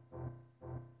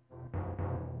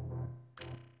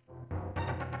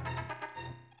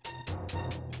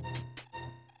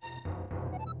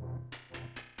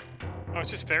 Oh, it's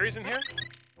just fairies in here?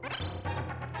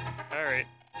 Alright.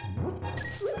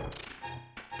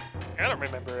 I don't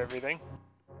remember everything.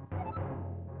 I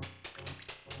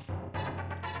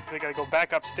gotta go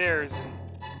back upstairs and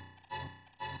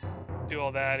do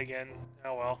all that again.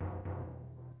 Oh well.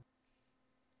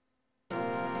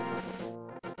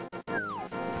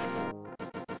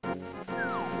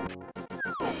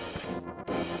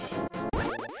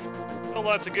 Still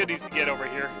lots of goodies to get over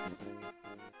here.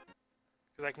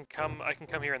 I can come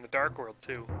here in the Dark World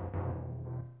too.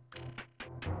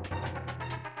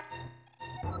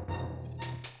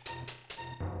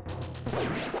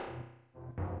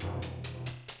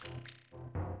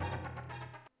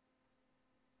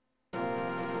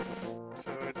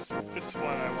 So it's this one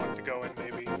I want to go in,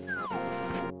 maybe.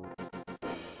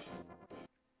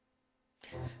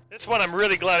 This one I'm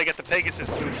really glad I got the Pegasus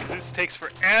boots, because this takes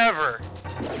forever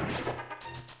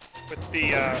with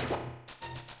the,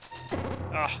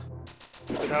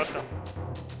 without them.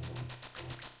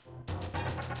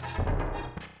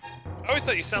 I always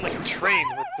thought you sound like a train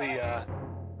with the,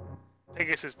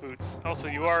 Pegasus boots. Also,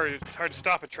 it's hard to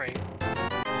stop a train.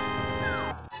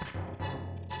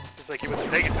 Just like you with the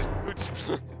Pegasus boots.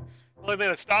 The only thing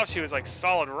that stops you is like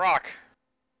solid rock.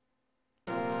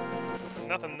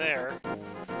 Nothing there.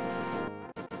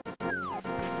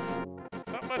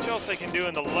 Not much else I can do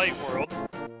in the light world.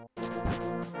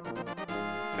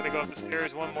 Gonna go up the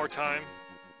stairs one more time.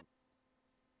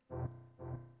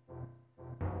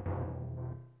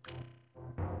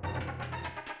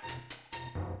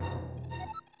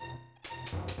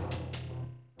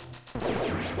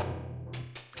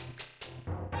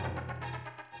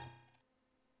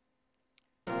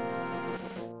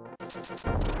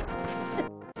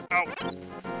 Ow!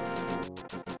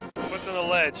 What's on the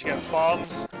ledge? You got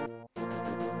bombs?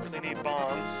 Really need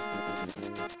bombs.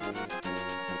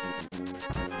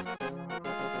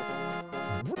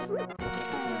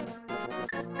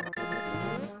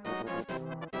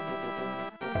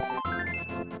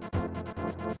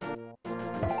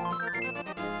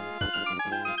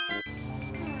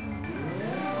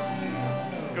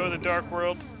 Go to the dark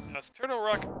world. Now, Turtle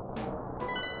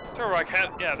Rock had,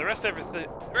 yeah, the rest of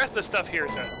the stuff here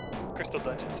is a crystal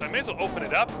dungeon, so I may as well open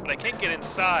it up, but I can't get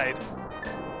inside.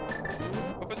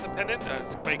 What was the pendant?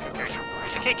 It's Quake, okay.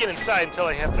 I can't get inside until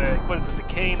I have the, what is it, the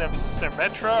Cane of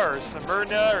Symmetra, or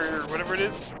Smyrna, or whatever it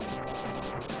is.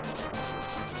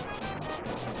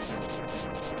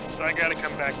 So I gotta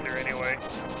come back there anyway.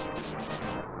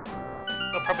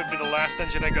 That'll probably be the last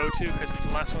dungeon I go to, because it's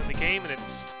the last one in the game, and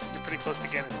you're pretty close to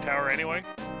Ganon's Tower anyway.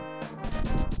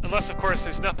 Unless, of course,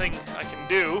 there's nothing I can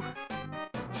do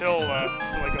until I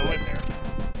go in there.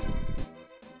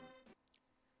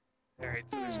 Alright,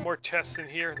 so there's more chests in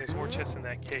here, and there's more chests in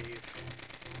that cave.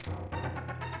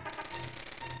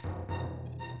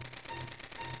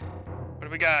 What do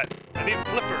we got? I need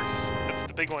flippers. That's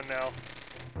the big one now.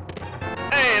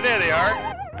 Hey, there they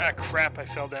are! Ah, crap, I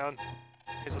fell down.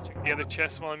 May as well check the other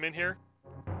chests while I'm in here.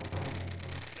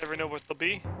 Never know what they'll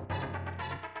be.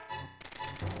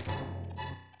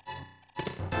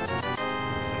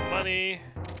 Money.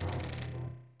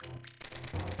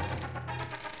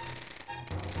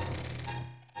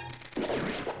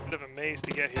 Bit of a maze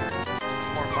to get here.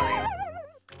 More money.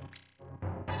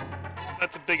 So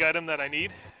that's a big item that I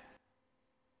need.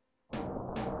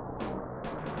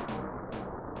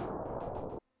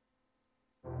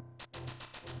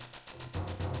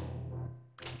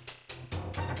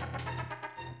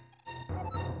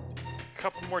 A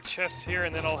couple more chests here,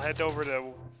 and then I'll head over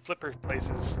to flipper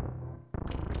places.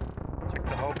 Check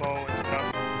the hobo and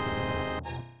stuff.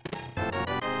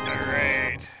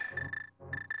 Alright.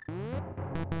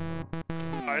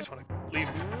 Oh, I just want to leave.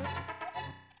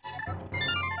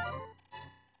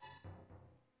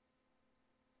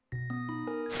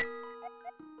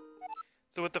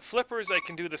 So with the flippers, I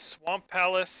can do the Swamp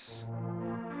Palace.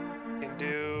 I can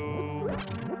do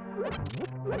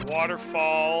the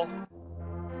waterfall.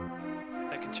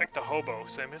 I can check the hobo,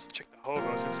 so I may as well check the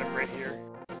hobo since I'm right here.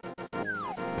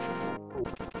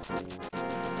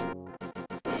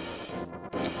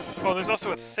 Oh, there's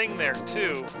also a thing there,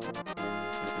 too.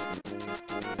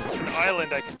 An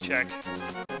island I can check.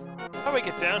 How do I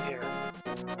get down here?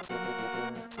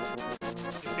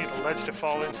 Just need a ledge to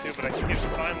fall into, but I can't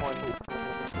find one.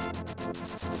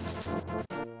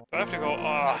 Do I have to go? Oh,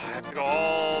 I have to go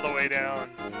all the way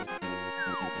down.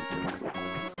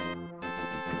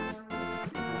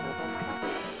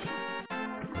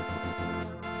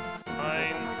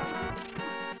 Fine.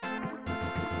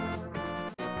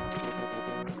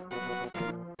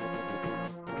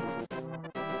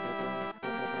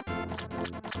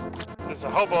 So there's a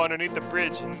hobo underneath the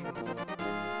bridge, and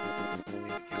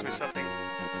it gives me something.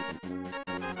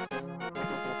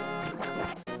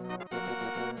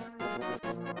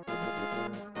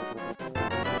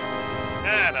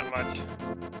 Ah, not much.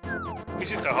 He's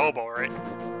just a hobo, right?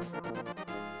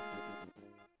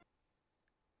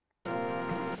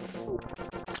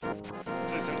 So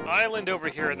there's an island over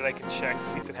here that I can check to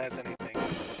see if it has anything.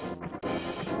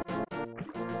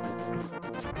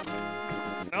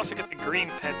 I also get the green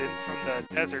pendant from the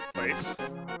desert place.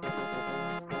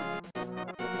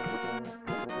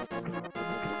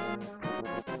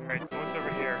 Alright, so what's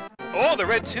over here? Oh, the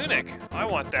red tunic! I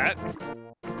want that.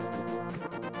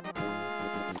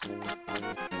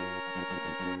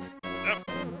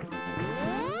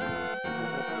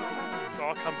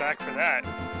 back for that.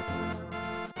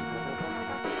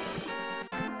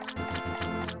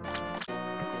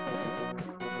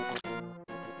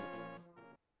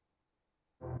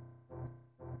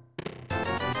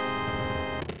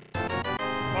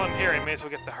 While I'm here, I may as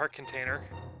well get the heart container.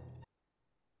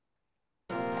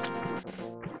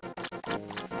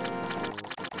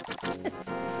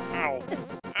 Ow.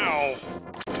 Ow.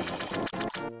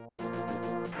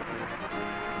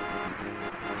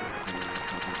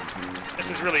 This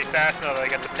is really fast now that I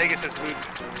got the Pegasus boots.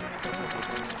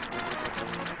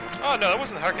 Oh no, that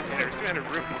wasn't the heart container, it was 300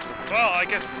 rupees. Well, I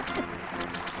guess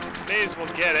may as well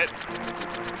get it.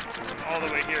 It's all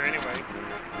the way here anyway.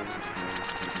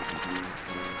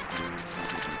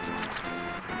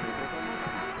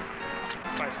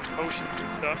 Buy some potions and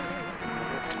stuff.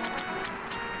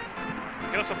 I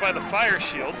can also buy the fire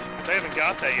shield, because I haven't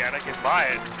got that yet. I can buy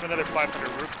it. It's for another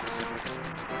 500 rupees.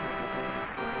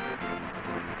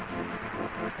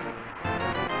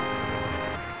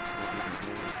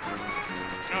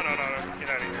 No, no, no, no. Get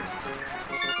out of here.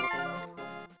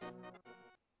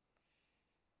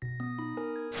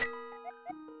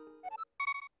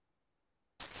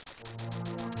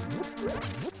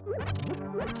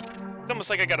 It's almost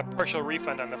like I got a partial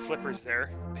refund on the flippers there.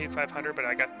 Paid 500, but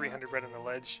I got 300 right on the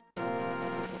ledge. So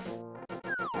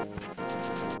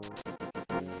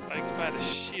I can buy the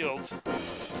shield.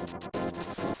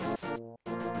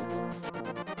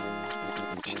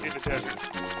 Should do the desert.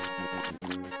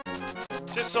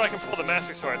 Just so I can pull the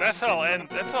Master Sword. That's how I'll end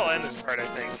this part, I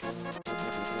think.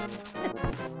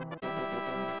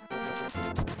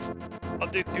 I'll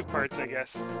do 2 parts, I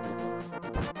guess.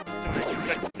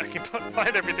 I can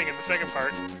find everything in the second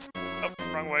part. Oh,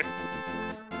 wrong way.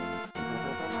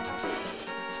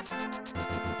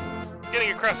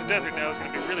 Getting across the desert now is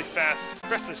going to be really fast. The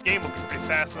rest of this game will be pretty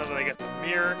fast now that I get the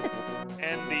mirror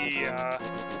and the,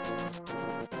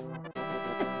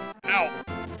 Ow!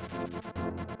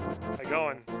 Where am I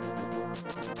going?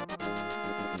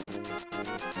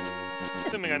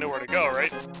 Assuming I know where to go,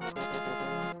 right?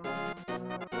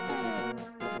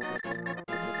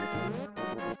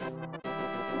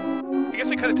 I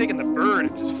guess I could have taken the bird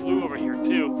and just flew over here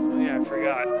too. Oh, yeah, I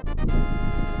forgot.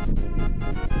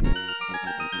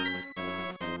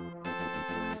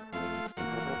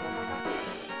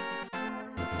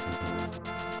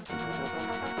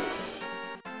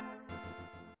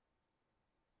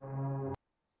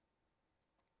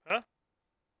 Huh?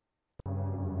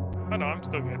 Oh no, I'm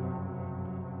still good.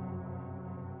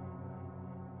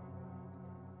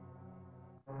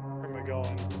 Where am I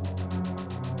going?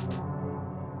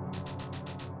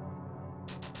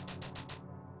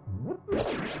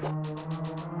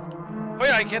 Oh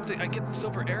yeah, I get the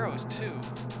silver arrows too.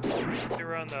 They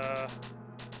were on the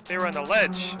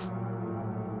ledge.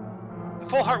 The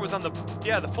full heart was on the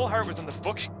bookshelf.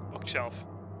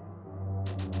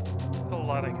 There's a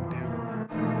lot I can do.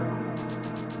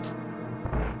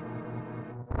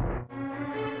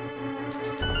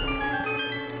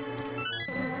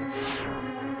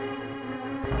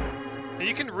 Now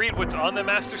you can read what's on the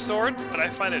Master Sword, but I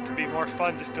find it to be more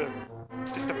fun just to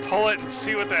pull it and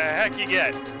see what the heck you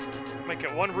get. I might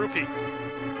get 1 rupee.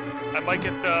 I might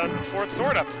get the 4th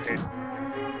sword upgrade.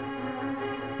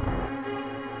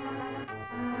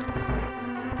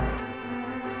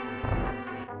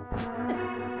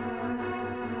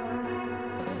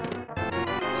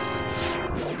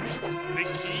 There's the big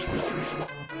key.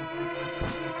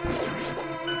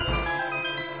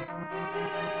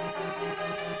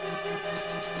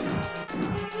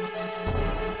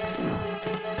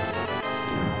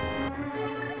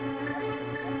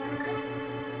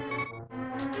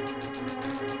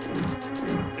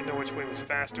 Didn't know which way was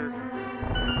faster.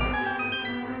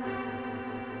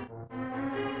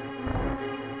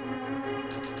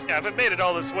 Yeah, if I've made it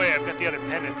all this way, I've got the other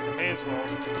pendants. I may as well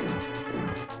get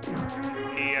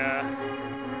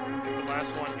the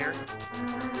last one here.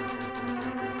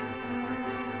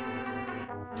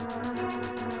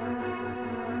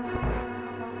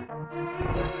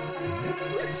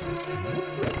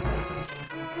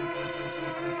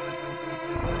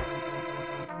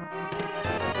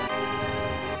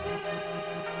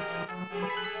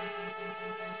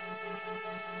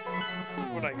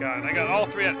 What I got? I got all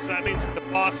 3 out, so that means the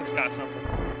boss has got something.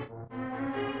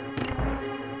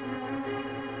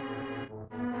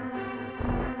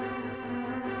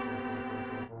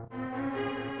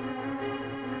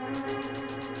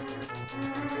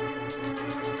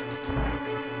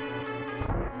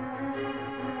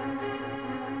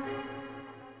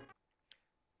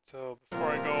 So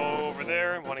before I go over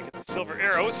there, I want to get the silver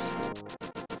arrows.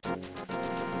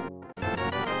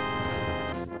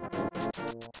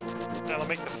 That'll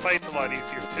make the fights a lot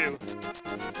easier, too.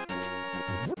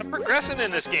 I'm progressing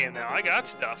in this game now. I got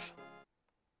stuff.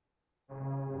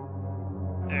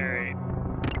 Alright.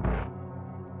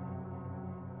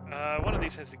 One of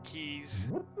these has the keys.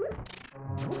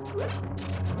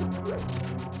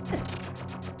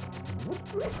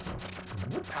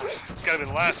 It's gotta be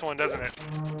the last one, doesn't it?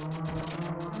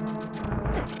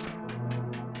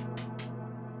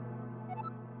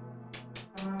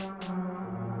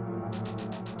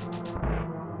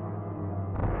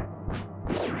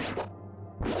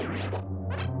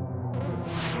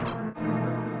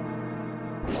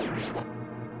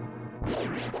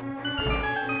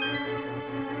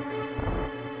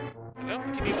 I don't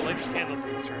think you need to light the candles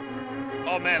in this room.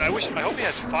 Oh man, I hope he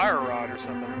has fire rod or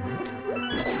something.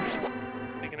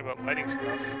 Thinking about lighting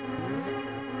stuff.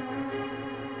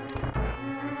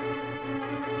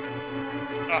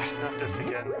 Ah, it's not this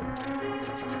again.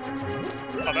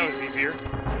 Oh, that was easier.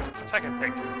 Second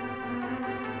pick.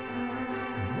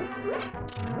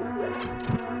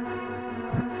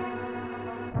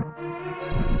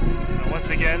 Now, once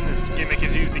again, this gimmick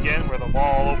is used again where the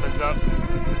wall opens up.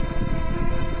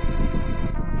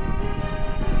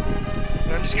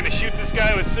 And I'm just gonna shoot this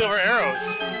guy with silver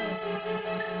arrows.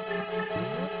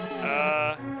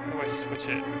 How do I switch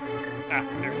it? Ah,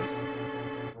 there it is.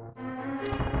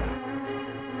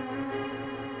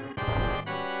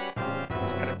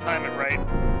 Just gotta time it right.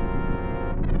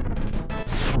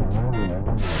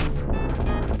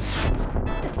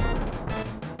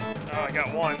 Oh, I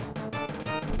got one.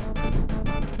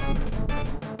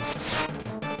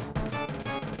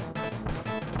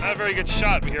 Not a very good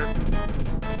shot here.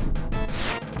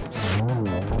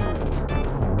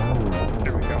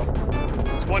 There we go.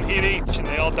 It's one hit each and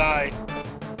they all die.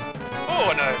 Oh,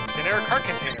 and an air cart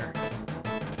container.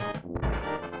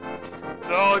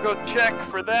 So I'll go check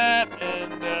for that,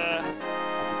 and I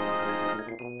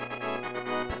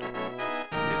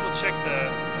guess we'll check the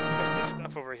rest of the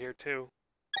stuff over here too.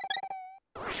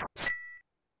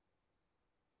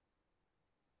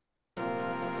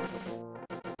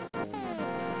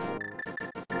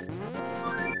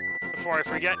 Before I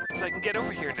forget, because I can get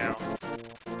over here now.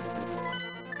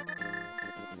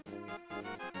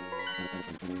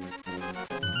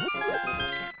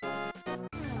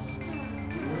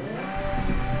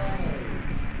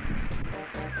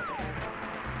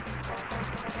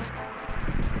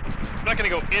 I'm not gonna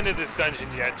go into this dungeon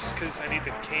yet, just because I need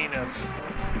the cane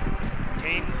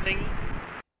thing.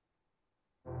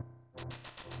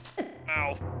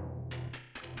 Ow.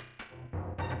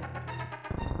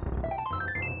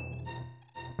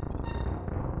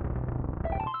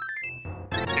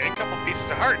 Okay, a couple pieces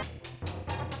of heart.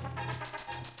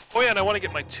 Oh yeah, and I want to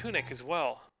get my tunic as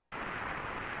well.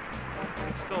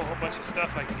 There's still a whole bunch of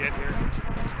stuff I can get here.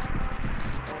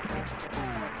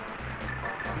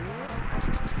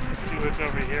 Let's see what's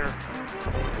over here.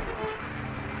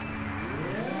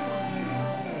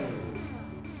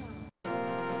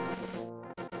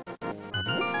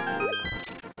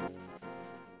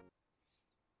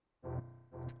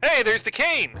 Hey, there's the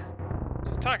cane!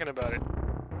 Just talking about it.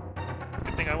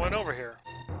 Good thing I went over here.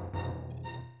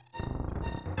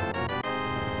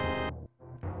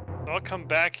 So I'll come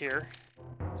back here,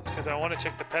 just because I want to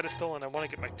check the pedestal and I want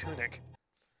to get my tunic.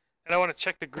 And I want to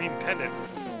check the green pendant.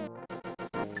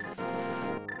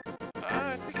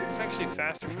 I think it's actually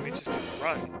faster for me just to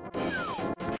run.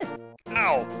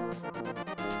 Ow!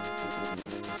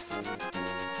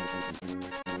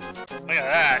 Look at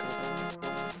that!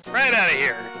 Right out of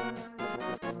here!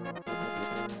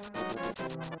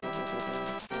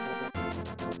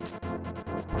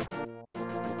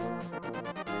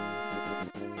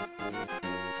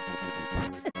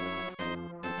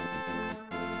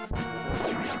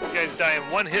 You guys die in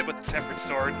one hit with the tempered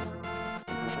sword.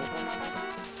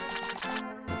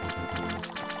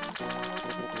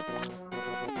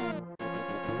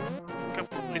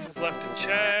 Couple of places left to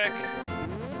check.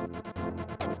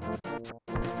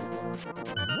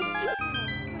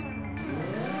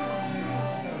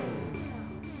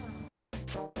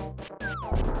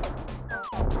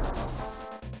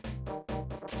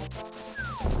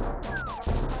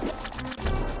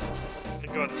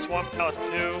 Go to the Swamp Palace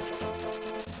too.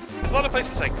 There's a lot of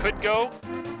places I could go,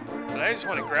 but I just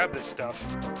want to grab this stuff.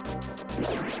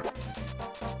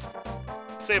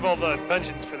 Save all the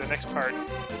dungeons for the next part.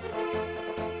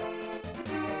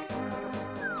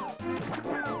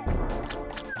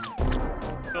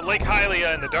 So Lake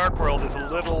Hylia in the Dark World is a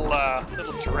little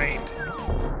drained,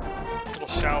 a little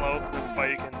shallow. That's why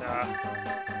you can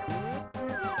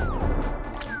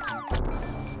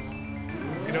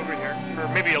get over here, or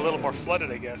maybe a little more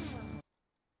flooded, I guess.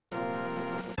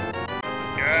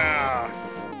 Yeah.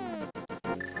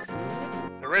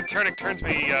 tunic turns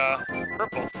me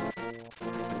purple.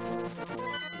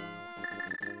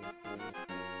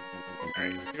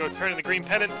 Alright, you go turn in the green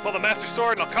pendant, pull the Master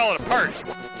Sword, and I'll call it apart.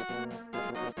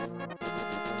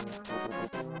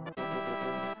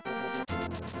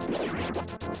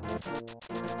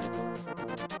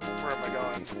 Where am I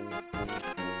going?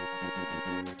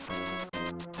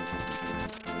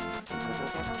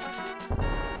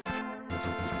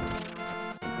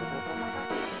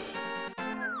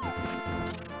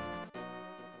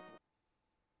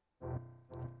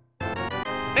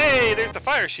 Hey, there's the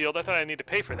fire shield. I thought I need to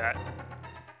pay for that.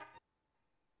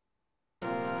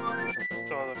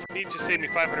 So the meat just saved me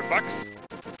 500 bucks.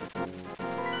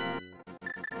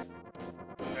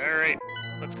 Alright,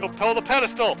 let's go pull the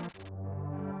pedestal!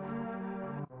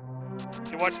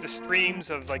 You watch the streams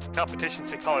of like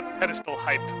competitions, they call it pedestal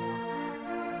hype.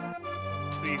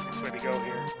 It's the easiest way to go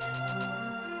here.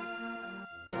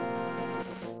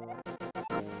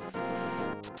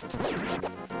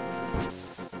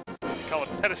 They call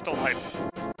it pedestal hype.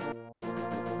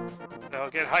 So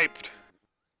get hyped.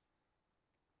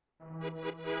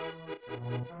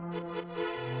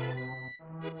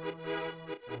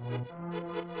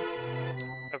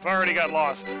 I've already got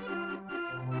lost.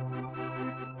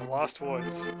 The Lost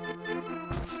Woods.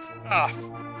 Ah.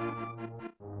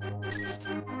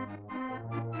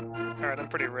 Alright, I'm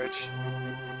pretty rich.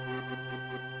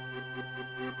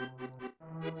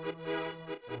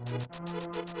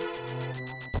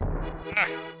 Ah.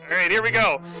 Alright, here we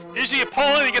go. Usually you pull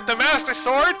and you get the Master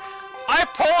Sword. I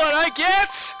pull and I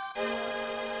get...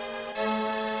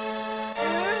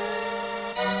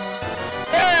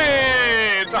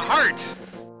 Hey! It's a heart!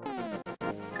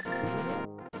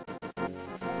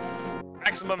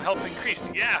 Maximum health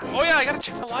increased. Yeah. Oh yeah, I gotta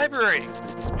check the library.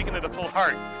 Speaking of the full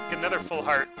heart, get another full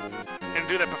heart. I'm gonna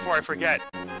do that before I forget.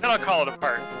 Then I'll call it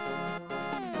apart.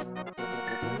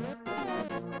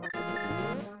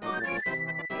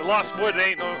 The Lost Wood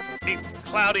ain't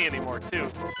cloudy anymore too.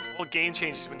 The whole game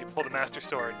changes when you pull the Master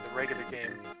Sword in the regular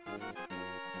game.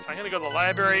 So I'm gonna go to the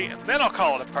library and then I'll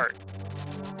call it apart.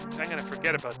 So I'm gonna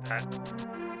forget about that.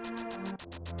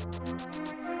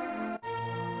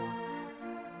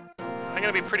 I'm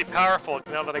gonna be pretty powerful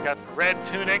now that I got the red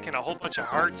tunic and a whole bunch of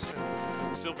hearts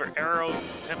and silver arrows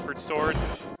and a tempered sword.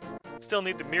 Still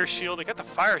need the mirror shield. I got the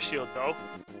fire shield though.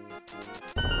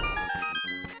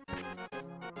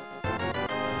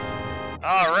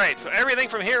 Alright, so everything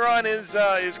from here on is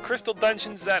crystal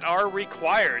dungeons that are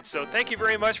required. So thank you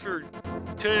very much for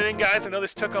tuning in, guys. I know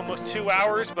this took almost 2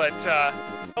 hours, but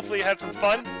hopefully you had some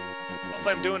fun.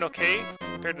 Hopefully I'm doing okay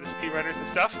compared to the speedrunners and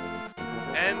stuff.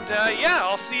 And yeah,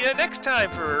 I'll see you next time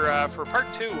for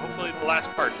part 2. Hopefully the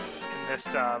last part in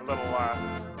this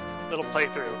little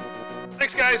playthrough.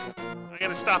 Thanks, guys. I'm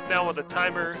gonna stop now while the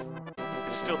timer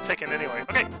is still ticking anyway.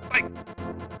 Okay, bye.